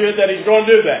 tells you that He's going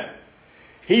to do that.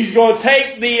 He's going to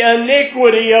take the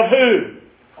iniquity of who?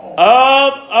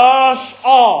 Of us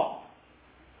all.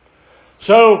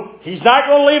 So, He's not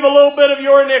going to leave a little bit of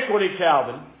your iniquity,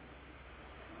 Calvin.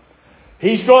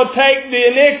 He's going to take the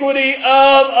iniquity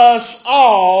of us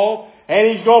all, and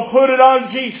He's going to put it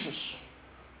on Jesus.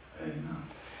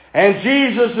 And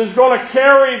Jesus is going to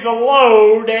carry the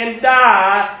load and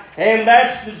die, and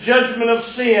that's the judgment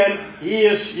of sin,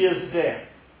 is His death.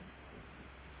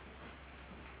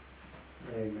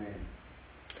 Amen.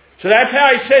 So that's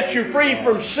how He sets you free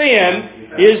from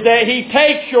sin, is that He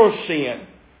takes your sin,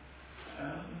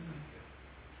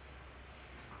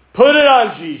 put it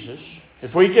on Jesus,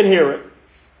 if we can hear it.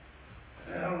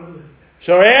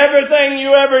 So everything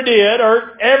you ever did,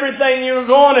 or everything you're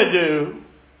going to do,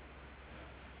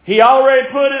 He already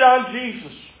put it on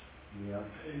Jesus. Yep.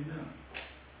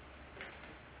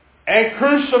 And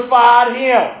crucified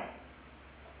Him,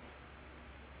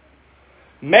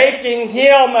 making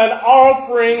Him an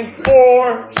offering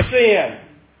for sin.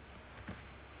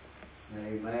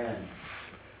 Amen.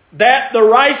 That the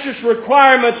righteous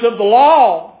requirements of the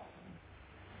law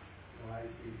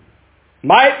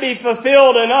might be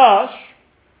fulfilled in us.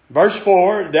 Verse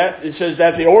 4, that it says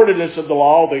that the ordinance of the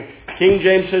law, the King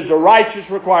James says the righteous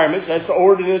requirements, that's the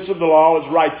ordinance of the law,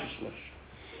 is righteousness.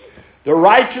 the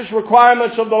righteous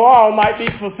requirements of the law might be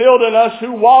fulfilled in us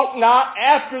who walk not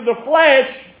after the flesh,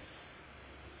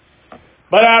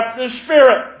 but after the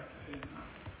Spirit.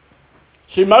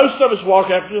 See, most of us walk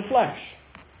after the flesh.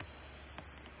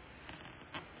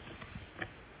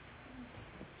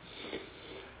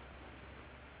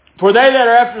 For they that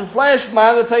are after the flesh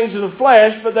mind the things of the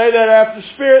flesh, but they that are after the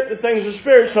Spirit, the things of the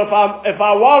Spirit. So if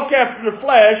I walk after the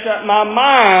flesh, my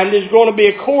mind is going to be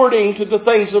according to the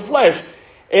things of the flesh.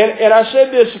 And I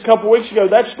said this a couple weeks ago,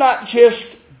 that's not just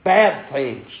bad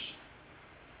things.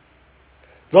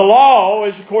 The law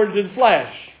is according to the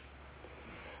flesh.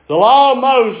 The law of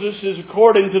Moses is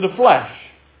according to the flesh.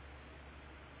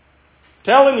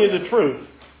 Telling you the truth.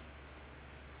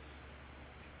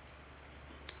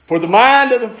 For the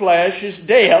mind of the flesh is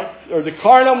death, or the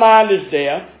carnal mind is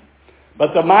death,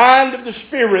 but the mind of the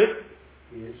Spirit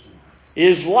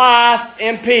is life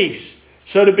and peace.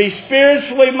 So to be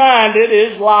spiritually minded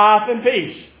is life and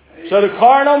peace. So the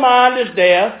carnal mind is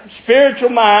death, spiritual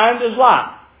mind is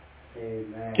life.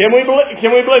 Amen. Can we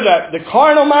believe that? The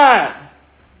carnal mind.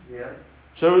 Yep.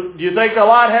 So do you think a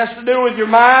lot has to do with your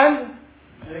mind?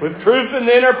 With truth in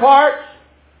the inner parts?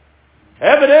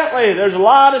 Evidently, there's a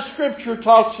lot of Scripture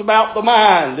talks about the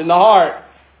mind and the heart.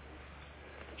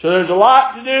 So there's a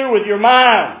lot to do with your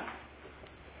mind.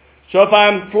 So if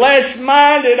I'm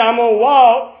flesh-minded, I'm going to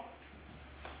walk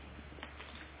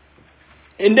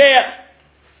in death.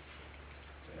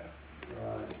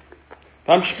 If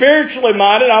I'm spiritually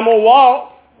minded, I'm going to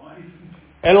walk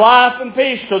in life and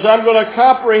peace, because I'm going to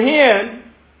comprehend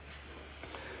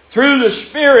through the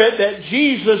Spirit that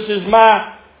Jesus is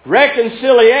my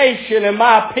reconciliation and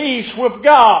my peace with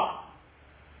God.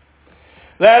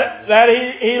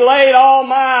 That He laid all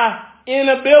my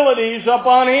inabilities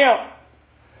upon Him.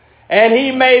 And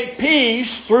He made peace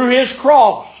through His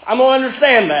cross. I'm going to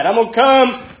understand that. I'm going to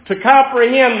come to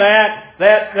comprehend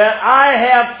that I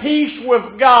have peace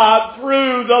with God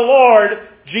through the Lord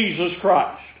Jesus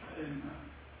Christ.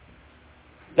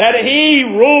 That He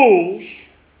rules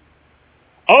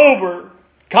over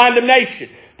condemnation.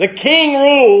 The king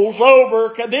rules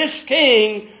over, this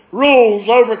king rules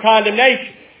over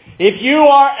condemnation. If you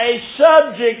are a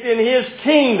subject in His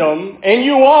kingdom, and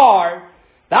you are,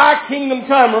 thy kingdom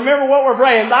come. Remember what we're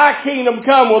praying, thy kingdom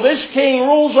come. Well, this king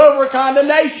rules over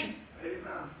condemnation.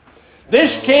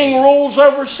 This king rules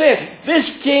over sin. This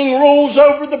king rules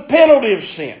over the penalty of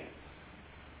sin.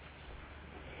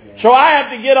 So I have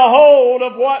to get a hold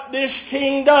of what this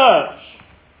king does.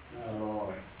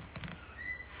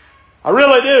 I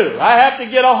really do. I have to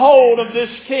get a hold of this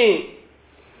king.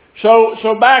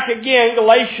 So back again,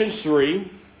 Galatians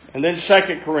 3, and then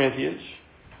 2 Corinthians.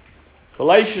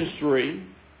 Galatians 3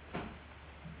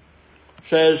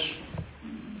 says,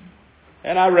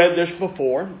 and I read this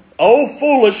before, O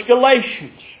foolish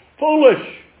Galatians, foolish,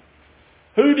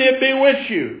 who did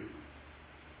bewitch you?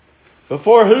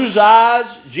 Before whose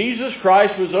eyes Jesus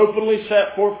Christ was openly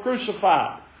set forth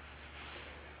crucified.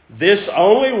 This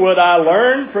only would I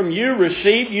learn from you,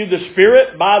 receive you the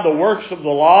Spirit by the works of the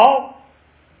law,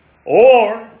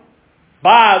 or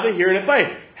by the hearing of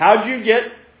faith. How did you get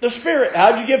the Spirit?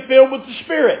 How did you get filled with the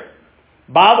Spirit?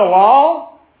 By the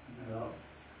law?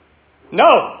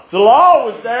 No. The law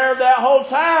was there that whole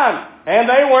time, and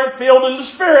they weren't filled in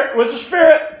the Spirit with the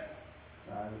Spirit.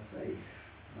 By the faith.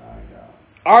 My God.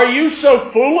 Are you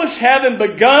so foolish, having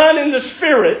begun in the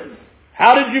Spirit?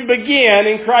 How did you begin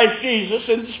in Christ Jesus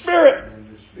in the Spirit?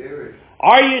 In the Spirit.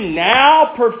 Are you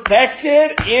now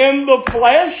perfected in the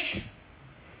flesh?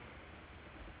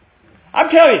 I'm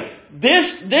telling you,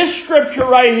 this scripture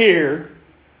right here,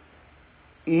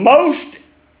 most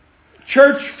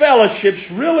church fellowships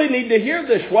really need to hear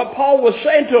this. What Paul was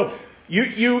saying to them.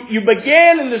 You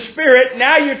began in the Spirit,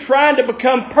 now you're trying to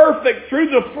become perfect through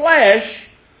the flesh.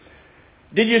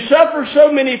 Did you suffer so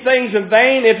many things in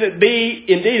vain? If it be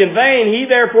indeed in vain, He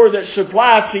therefore that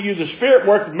supplieth to you the Spirit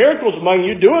worketh miracles among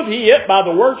you, doeth He it by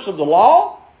the works of the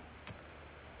law,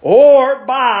 or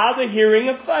by the hearing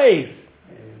of faith?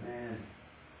 Amen.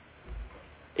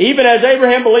 Even as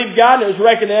Abraham believed God, and it was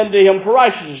reckoned unto him for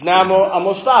righteousness. Now I'm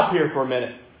going to stop here for a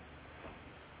minute.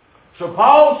 So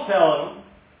Paul's telling them,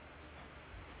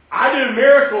 I do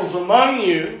miracles among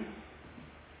you.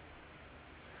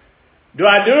 Do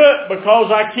I do it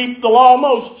because I keep the law of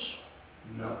Moses?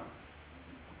 No.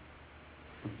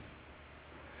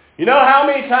 You know how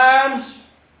many times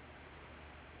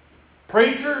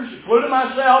preachers, including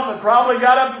myself, have probably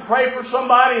got up to pray for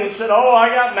somebody and said, oh, I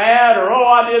got mad, or oh,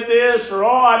 I did this, or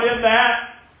oh, I did that.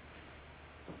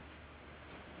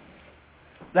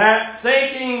 That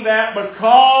thinking that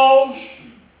because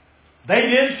they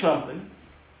did something,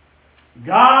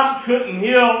 God couldn't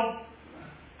heal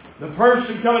the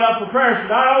person coming up for prayer. So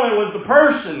not only was the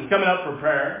person coming up for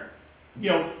prayer,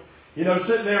 guilt,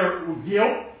 sitting there with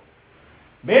guilt,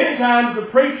 many times the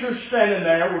preacher's standing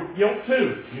there with guilt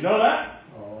too. You know that?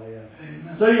 Oh, yeah.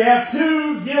 Amen. So you have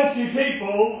two guilty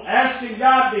people asking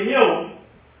God to heal them.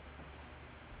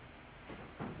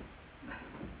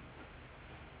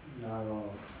 Not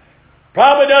all.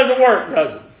 Probably doesn't work,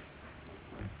 does it?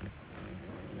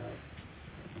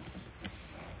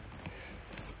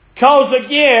 Because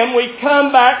again, we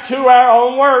come back to our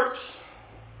own works.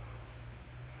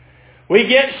 We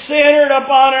get centered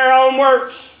upon our own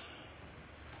works.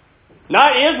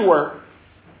 Not His work.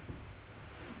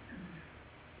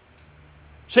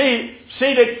 See,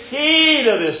 the key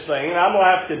to this thing, and I'm going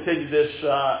to have to continue this,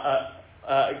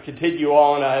 continue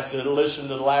on. I have to listen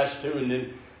to the last two and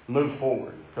then move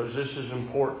forward, because this is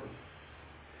important.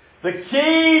 The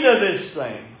key to this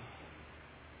thing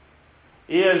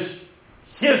is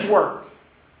His work.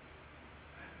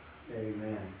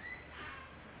 Amen.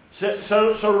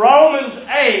 So Romans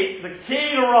 8, the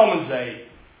key to Romans 8,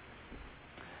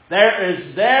 there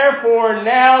is therefore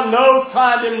now no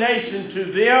condemnation to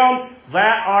them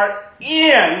that are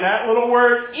in, that little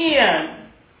word in,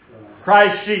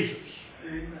 Christ Jesus.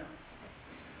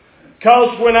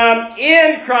 Because when I'm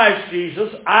in Christ Jesus,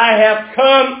 I have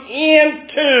come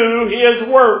into His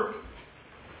work.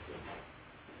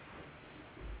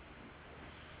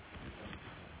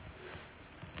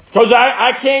 Because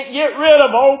I can't get rid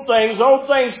of old things. Old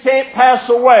things can't pass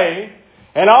away.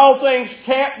 And all things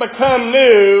can't become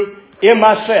new in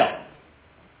myself.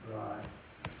 Right.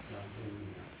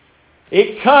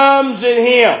 It comes in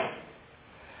Him.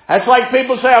 That's like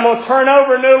people say, I'm going to turn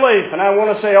over a new leaf. And I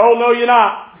want to say, oh, no, you're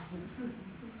not.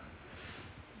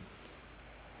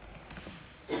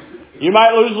 You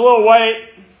might lose a little weight.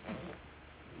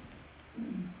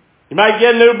 You might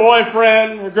get a new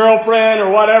boyfriend or girlfriend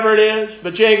or whatever it is,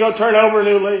 but you ain't going to turn over a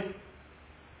new leaf.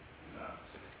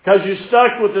 Because you're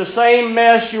stuck with the same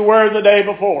mess you were the day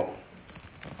before.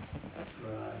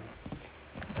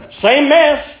 Right. Same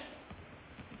mess.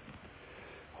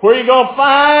 Where you going to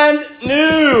find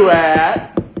new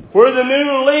at, where the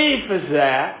new leaf is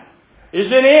at, is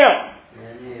in Him.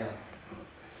 And Him.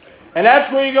 And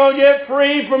that's where you're going to get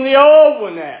free from the old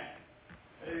one at.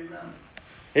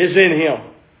 Is in Him.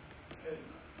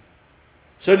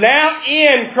 So now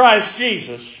in Christ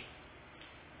Jesus,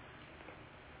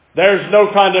 there's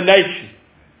no condemnation.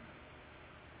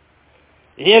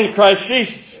 In Christ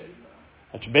Jesus.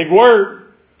 That's a big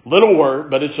word. Little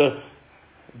word, but it's a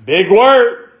big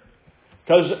word.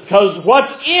 Because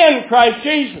what's in Christ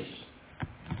Jesus?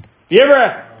 You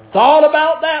ever thought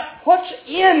about that? What's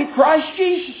in Christ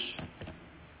Jesus?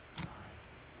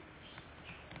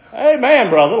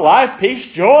 Amen, brother. Life, peace,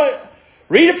 joy.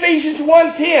 Read Ephesians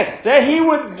 1:10. That He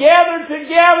would gather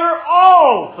together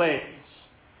all things.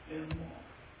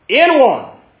 In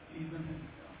one.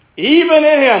 Even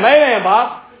in Him. Amen,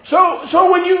 Bob.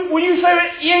 So when you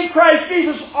say in Christ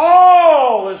Jesus,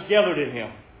 all is gathered in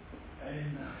Him.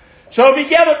 Amen. So if He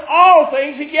gathered all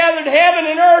things, He gathered heaven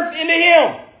and earth into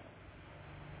Him.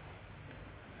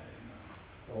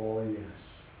 Oh, yes.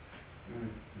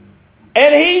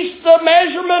 And He's the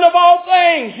measurement of all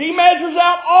things. He measures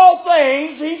out all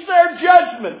things. He's their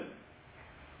judgment.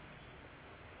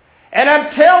 And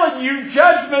I'm telling you,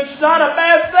 judgment's not a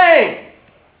bad thing.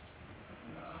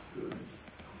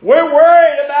 We're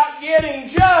worried about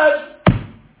getting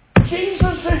judged.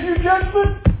 Jesus is your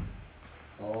judgment.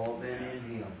 All been in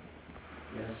Him.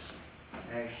 Yes.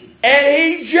 Actually. And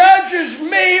He judges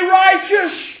me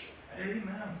righteous.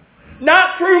 Amen.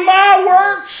 Not through my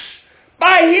works,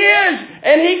 by His.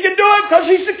 And He can do it because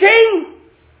He's the King.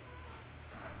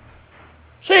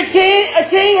 See, a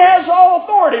king has all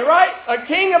authority, right? A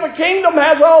king of a kingdom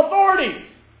has all authority.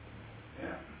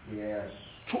 Yes.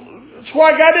 That's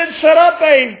why God didn't set up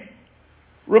a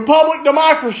republic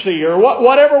democracy or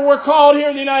whatever we're called here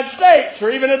in the United States,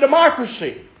 or even a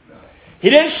democracy. He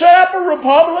didn't set up a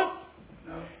republic.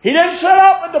 He didn't set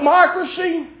up a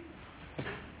democracy.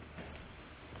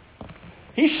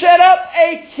 He set up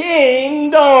a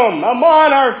kingdom, a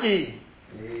monarchy.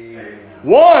 Amen.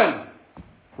 One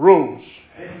rules.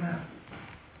 Amen.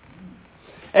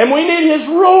 And we need His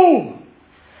rule.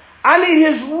 I need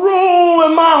His rule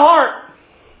in my heart.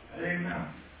 Amen.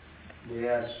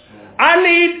 Yes. I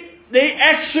need the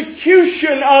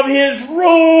execution of His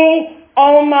rule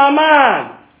on my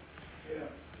mind.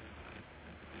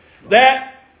 That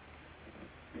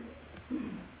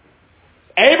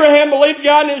Abraham believed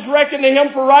God and it was reckoned to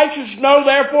him for righteousness. Know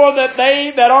therefore that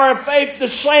they that are of faith, the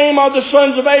same are the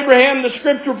sons of Abraham. The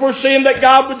Scripture foreseeing that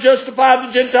God would justify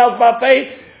the Gentiles by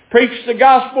faith, preached the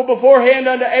gospel beforehand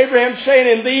unto Abraham,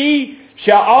 saying, In thee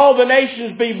shall all the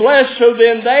nations be blessed. So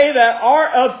then they that are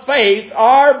of faith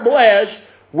are blessed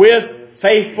with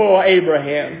faithful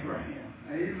Abraham.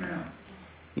 Amen.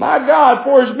 My God,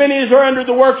 for as many as are under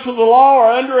the works of the law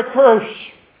are under a curse.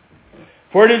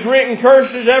 For it is written,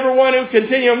 Cursed is everyone who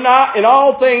continueth not in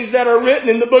all things that are written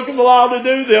in the book of the law to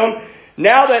do them.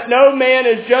 Now that no man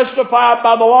is justified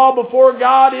by the law before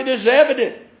God, it is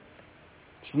evident.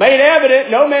 It's made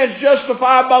evident, no man is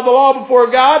justified by the law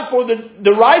before God, for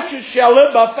the righteous shall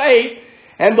live by faith,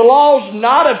 and the law is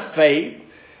not of faith,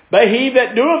 but he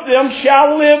that doeth them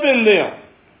shall live in them.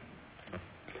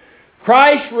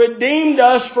 Christ redeemed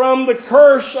us from the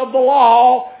curse of the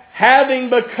law, having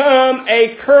become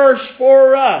a curse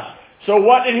for us. So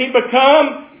what did he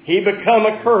become? He become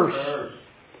a curse.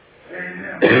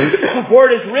 Amen. For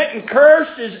it is written,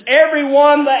 Cursed is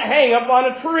everyone that hangeth on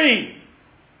a tree,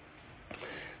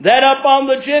 that upon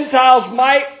the Gentiles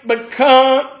might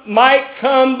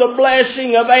come the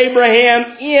blessing of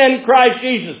Abraham in Christ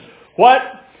Jesus. What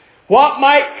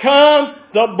might come?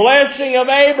 The blessing of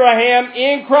Abraham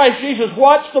in Christ Jesus.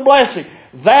 What's the blessing?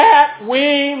 That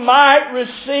we might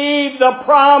receive the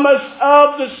promise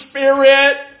of the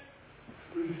Spirit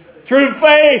through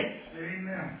faith.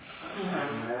 Amen.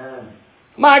 Amen.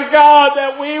 My God,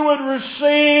 that we would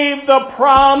receive the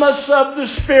promise of the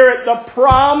Spirit, the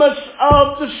promise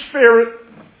of the Spirit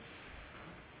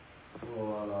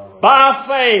by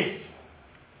faith,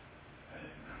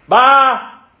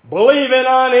 by believing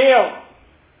on Him,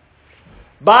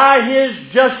 by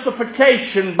His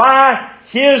justification, by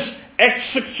His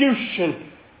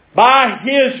execution, by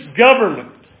His government.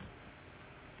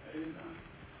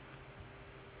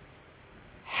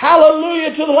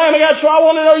 Hallelujah to the Lamb of God. So I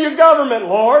want to know your government,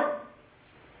 Lord.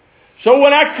 So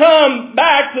when I come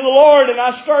back to the Lord and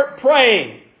I start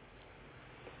praying,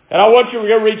 and I want you to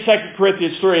go read 2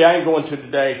 Corinthians 3. I ain't going to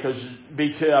today because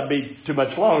I'd be too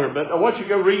much longer, but I want you to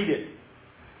go read it.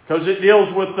 Because it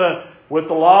deals with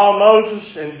the law of Moses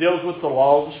and it deals with the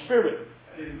law of the Spirit.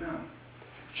 Amen.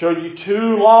 Show you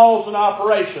two laws in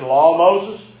operation. Law of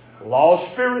Moses, law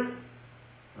of Spirit.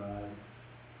 Right.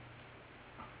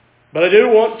 But I do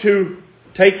want to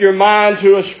take your mind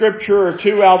to a scripture or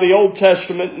two out of the Old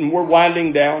Testament, and we're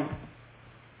winding down.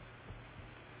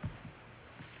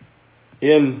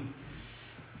 Let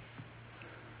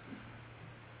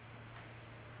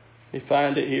me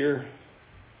find it here.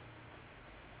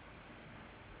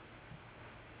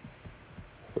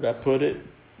 Where did I put it?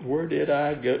 Where did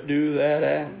I do that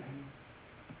at?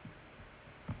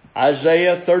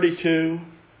 Isaiah 32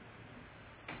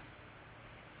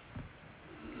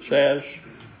 says,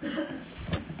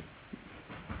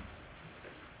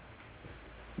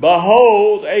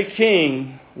 Behold, a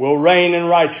king will reign in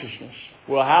righteousness.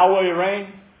 Well, how will he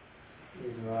reign?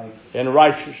 In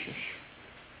righteousness.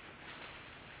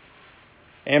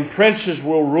 And princes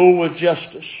will rule with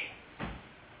justice.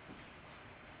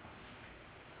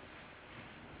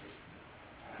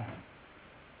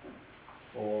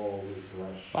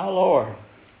 My Lord.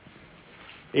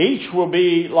 Each will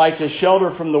be like a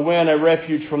shelter from the wind, a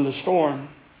refuge from the storm.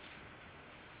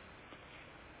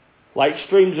 Like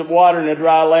streams of water in a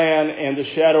dry land and the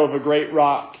shadow of a great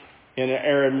rock in an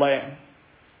arid land.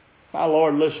 My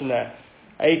Lord, listen to that.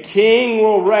 A king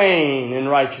will reign in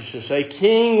righteousness. A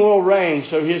king will reign.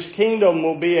 So his kingdom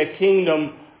will be a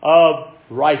kingdom of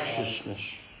righteousness.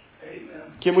 Amen.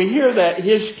 Can we hear that?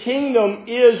 His kingdom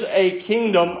is a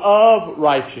kingdom of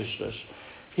righteousness.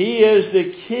 He is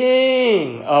the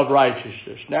King of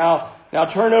righteousness. Now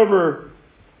turn over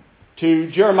to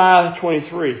Jeremiah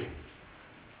 23.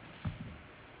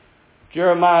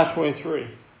 Jeremiah 23.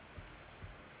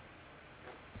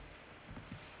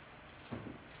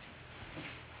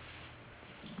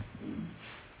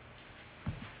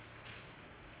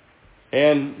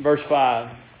 And verse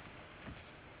 5.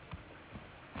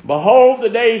 Behold, the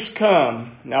days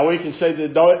come. Now we can say the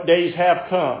days have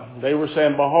come. They were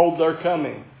saying, behold, they're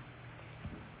coming.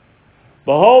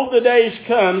 Behold, the days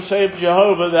come, saith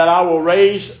Jehovah, that I will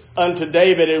raise unto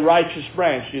David a righteous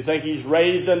branch. Do you think he's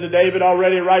raised unto David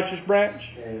already a righteous branch?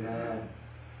 Amen.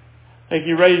 I think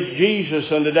he raised Jesus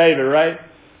unto David, right?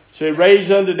 So he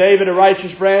raised unto David a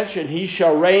righteous branch, and he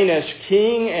shall reign as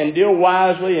king and deal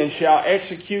wisely, and shall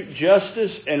execute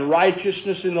justice and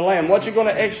righteousness in the land. What's he going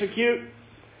to execute?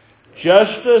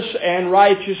 Justice and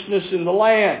righteousness in the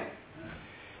land.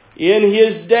 In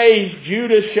his days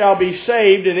Judah shall be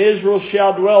saved, and Israel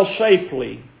shall dwell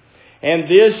safely. And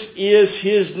this is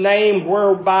his name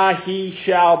whereby he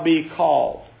shall be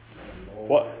called.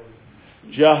 What?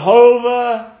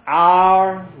 Jehovah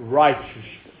our righteousness.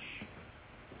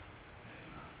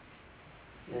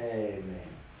 Amen.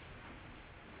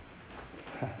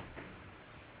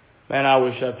 Man, I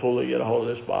wish I'd fully get a hold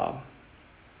of this, Bob,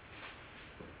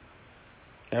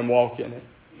 and walk in it.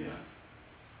 Yeah.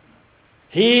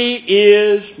 He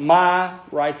is my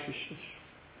righteousness.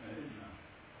 Amen.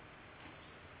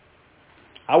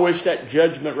 I wish that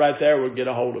judgment right there would get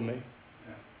a hold of me.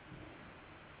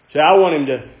 See, I want him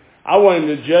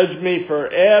to judge me for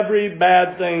every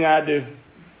bad thing I do.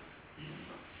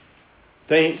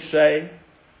 Think, say.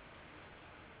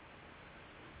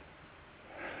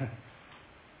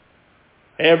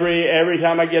 Every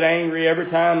time I get angry,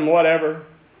 every time whatever.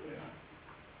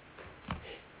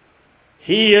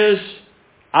 He is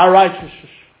our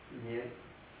righteousness. Yes.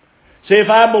 See, if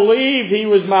I believed He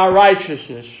was my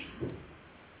righteousness,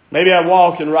 maybe I'd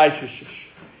walk in righteousness.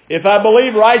 If I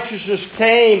believe righteousness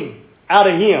came out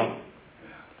of Him,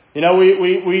 you know,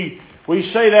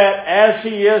 we say that as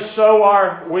He is, so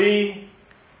are we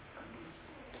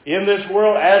in this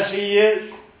world. As He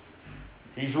is,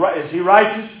 is He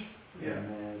righteous? Yeah.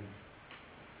 Amen.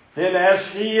 Then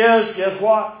as He is, guess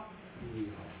what?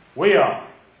 We are.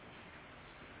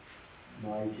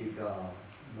 Mighty God.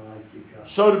 Mighty God.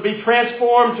 So to be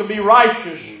transformed, to be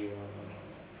righteous,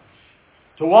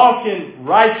 to walk in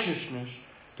righteousness,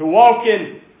 to walk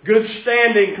in good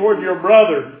standing toward your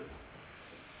brother,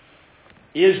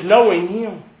 is knowing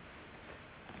Him.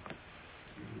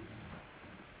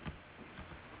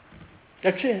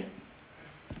 That's it.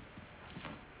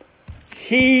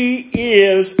 He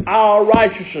is our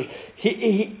righteousness.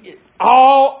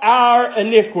 All our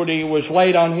iniquity was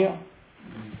laid on Him.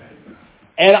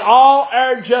 And all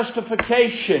our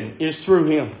justification is through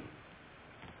Him.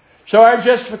 So our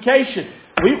justification,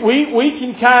 we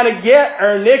can kind of get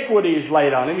our iniquities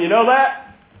laid on Him. You know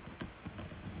that?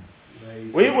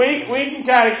 We can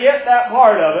kind of get that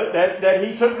part of it, that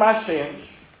He took my sins.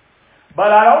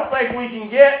 But I don't think we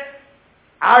can get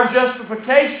our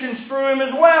justifications through Him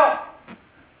as well.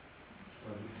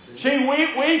 See,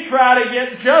 we try to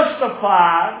get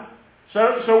justified.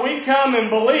 So we come and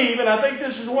believe, and I think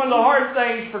this is one of the hard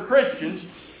things for Christians.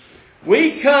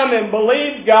 We come and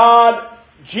believe God,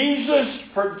 Jesus,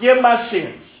 forgive my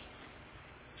sins.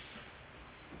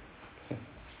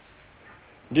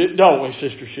 Don't we,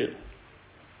 Sister Sheila?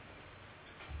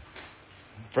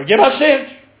 Forgive my sins.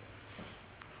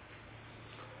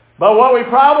 But what we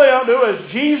probably don't do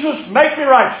is, Jesus, make me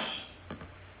righteous.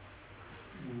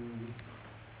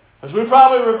 Because we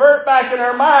probably revert back in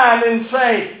our mind and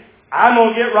say, I'm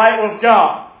going to get right with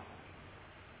God.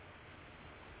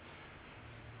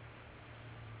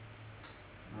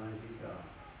 Mighty God.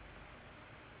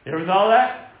 You ever thought of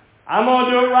that? I'm going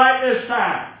to do it right this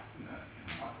time.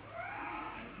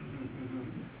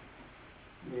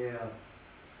 Yeah.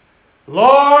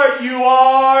 Lord, you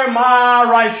are my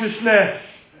righteousness.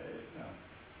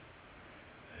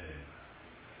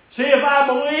 See, if I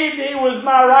believed He was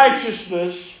my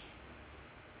righteousness,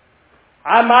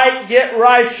 I might get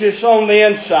righteous on the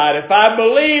inside. If I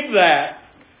believe that,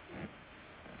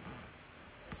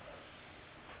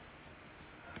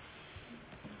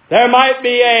 there might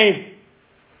be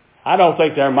I don't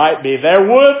think there might be, there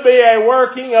would be a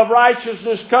working of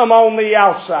righteousness come on the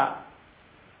outside.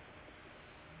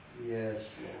 Yes.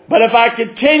 But if I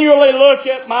continually look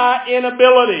at my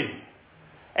inability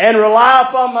and rely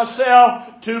upon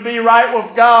myself to be right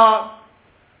with God,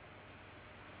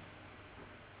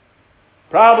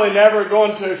 probably never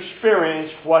going to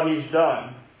experience what He's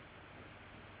done.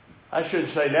 I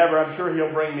shouldn't say never. I'm sure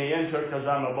He'll bring me into it because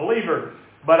I'm a believer.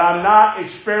 But I'm not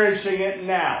experiencing it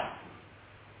now.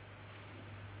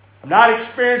 I'm not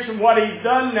experiencing what He's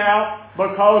done now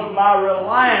because my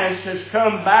reliance has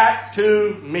come back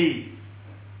to me.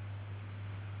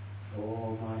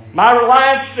 Oh, my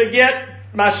reliance to get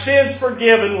my sins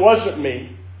forgiven wasn't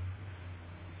me.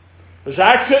 Because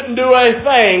I couldn't do a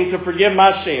thing to forgive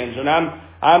my sins. And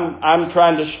I'm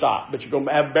trying to stop, but you're going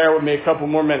to have to bear with me a couple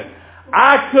more minutes.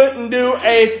 I couldn't do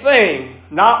a thing,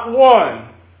 not one,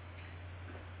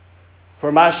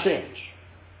 for my sins.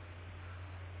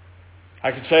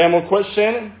 I could say I'm going to quit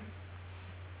sinning.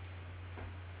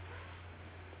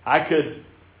 I could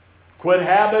quit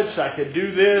habits. I could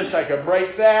do this. I could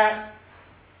break that.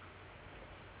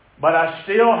 But I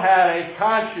still had a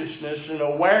consciousness and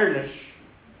awareness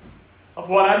of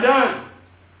what I'd done.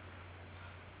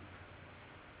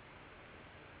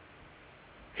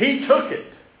 He took it.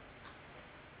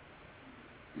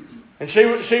 And see,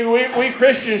 we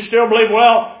Christians still believe,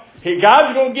 well,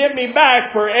 God's going to get me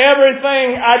back for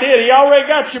everything I did. He already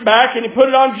got you back, and He put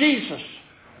it on Jesus.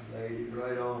 laid it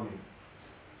right on Him.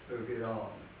 Took it off.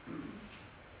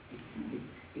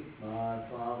 My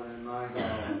Father and my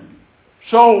God.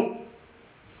 So,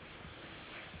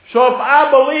 So if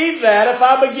I believe that, if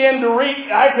I begin to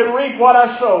reap, I can reap what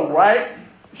I sow, right?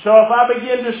 So if I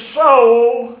begin to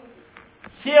sow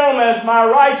Him as my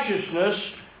righteousness,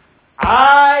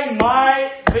 I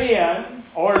might then,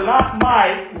 or not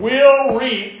might, will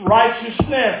reap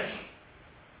righteousness.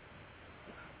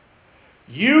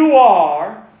 You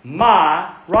are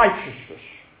my righteousness.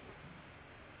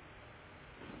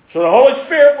 So the Holy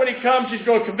Spirit, when He comes, He's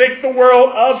going to convict the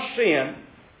world of sin,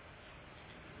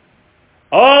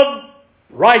 of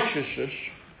righteousness,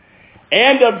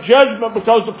 and of judgment,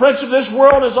 because the prince of this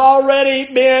world has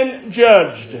already been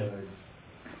judged.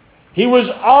 He was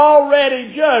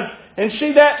already judged. And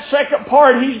see that second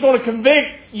part, He's going to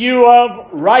convict you of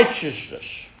righteousness.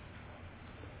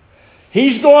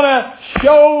 He's going to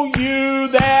show you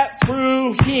that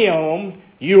through Him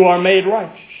you are made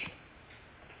righteous.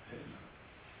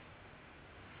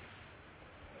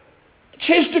 It's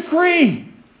His decree.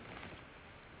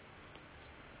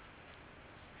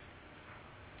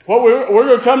 Well, we're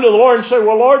going to come to the Lord and say,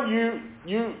 well, Lord, you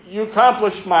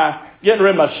accomplished my getting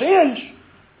rid of my sins,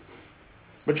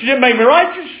 but you didn't make me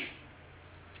righteous.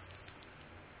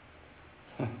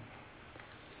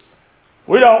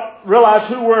 We don't realize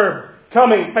who we're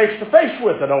coming face to face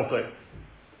with, I don't think.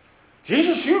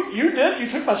 Jesus, you did.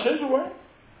 You took my sins away.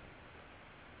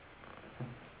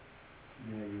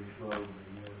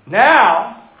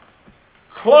 Now,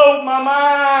 clothe my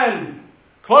mind,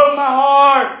 clothe my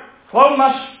heart, clothe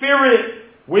my spirit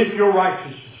with your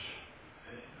righteousness.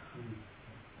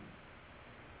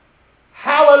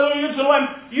 Hallelujah to the Lamb.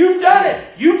 You've done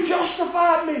it. You've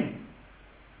justified me.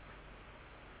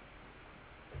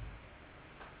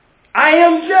 I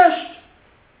am just.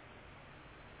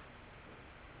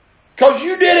 Because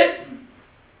you did it.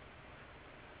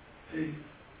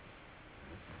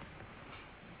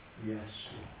 Yes.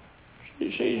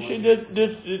 You see,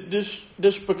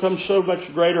 this becomes so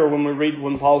much greater when we read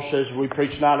when Paul says we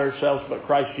preach not ourselves but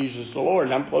Christ Jesus the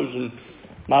Lord. And I'm closing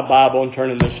my Bible and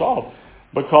turning this off.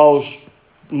 Because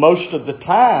most of the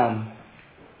time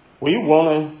we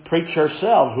want to preach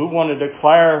ourselves. We want to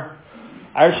declare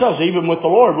ourselves, even with the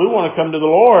Lord. We want to come to the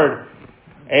Lord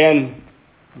and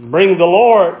bring to the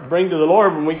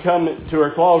Lord when we come to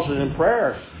our closet in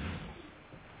prayer.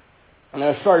 And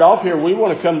I start off here, we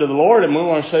want to come to the Lord and we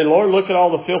want to say, Lord, look at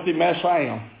all the filthy mess I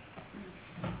am.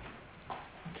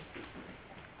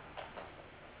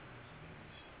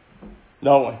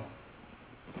 Don't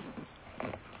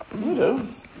we? We do.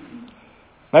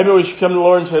 Maybe we should come to the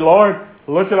Lord and say, Lord,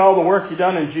 look at all the work You've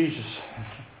done in Jesus.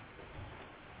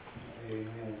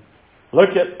 Amen.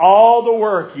 Look at all the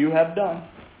work You have done.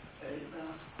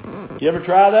 You ever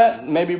try that? Maybe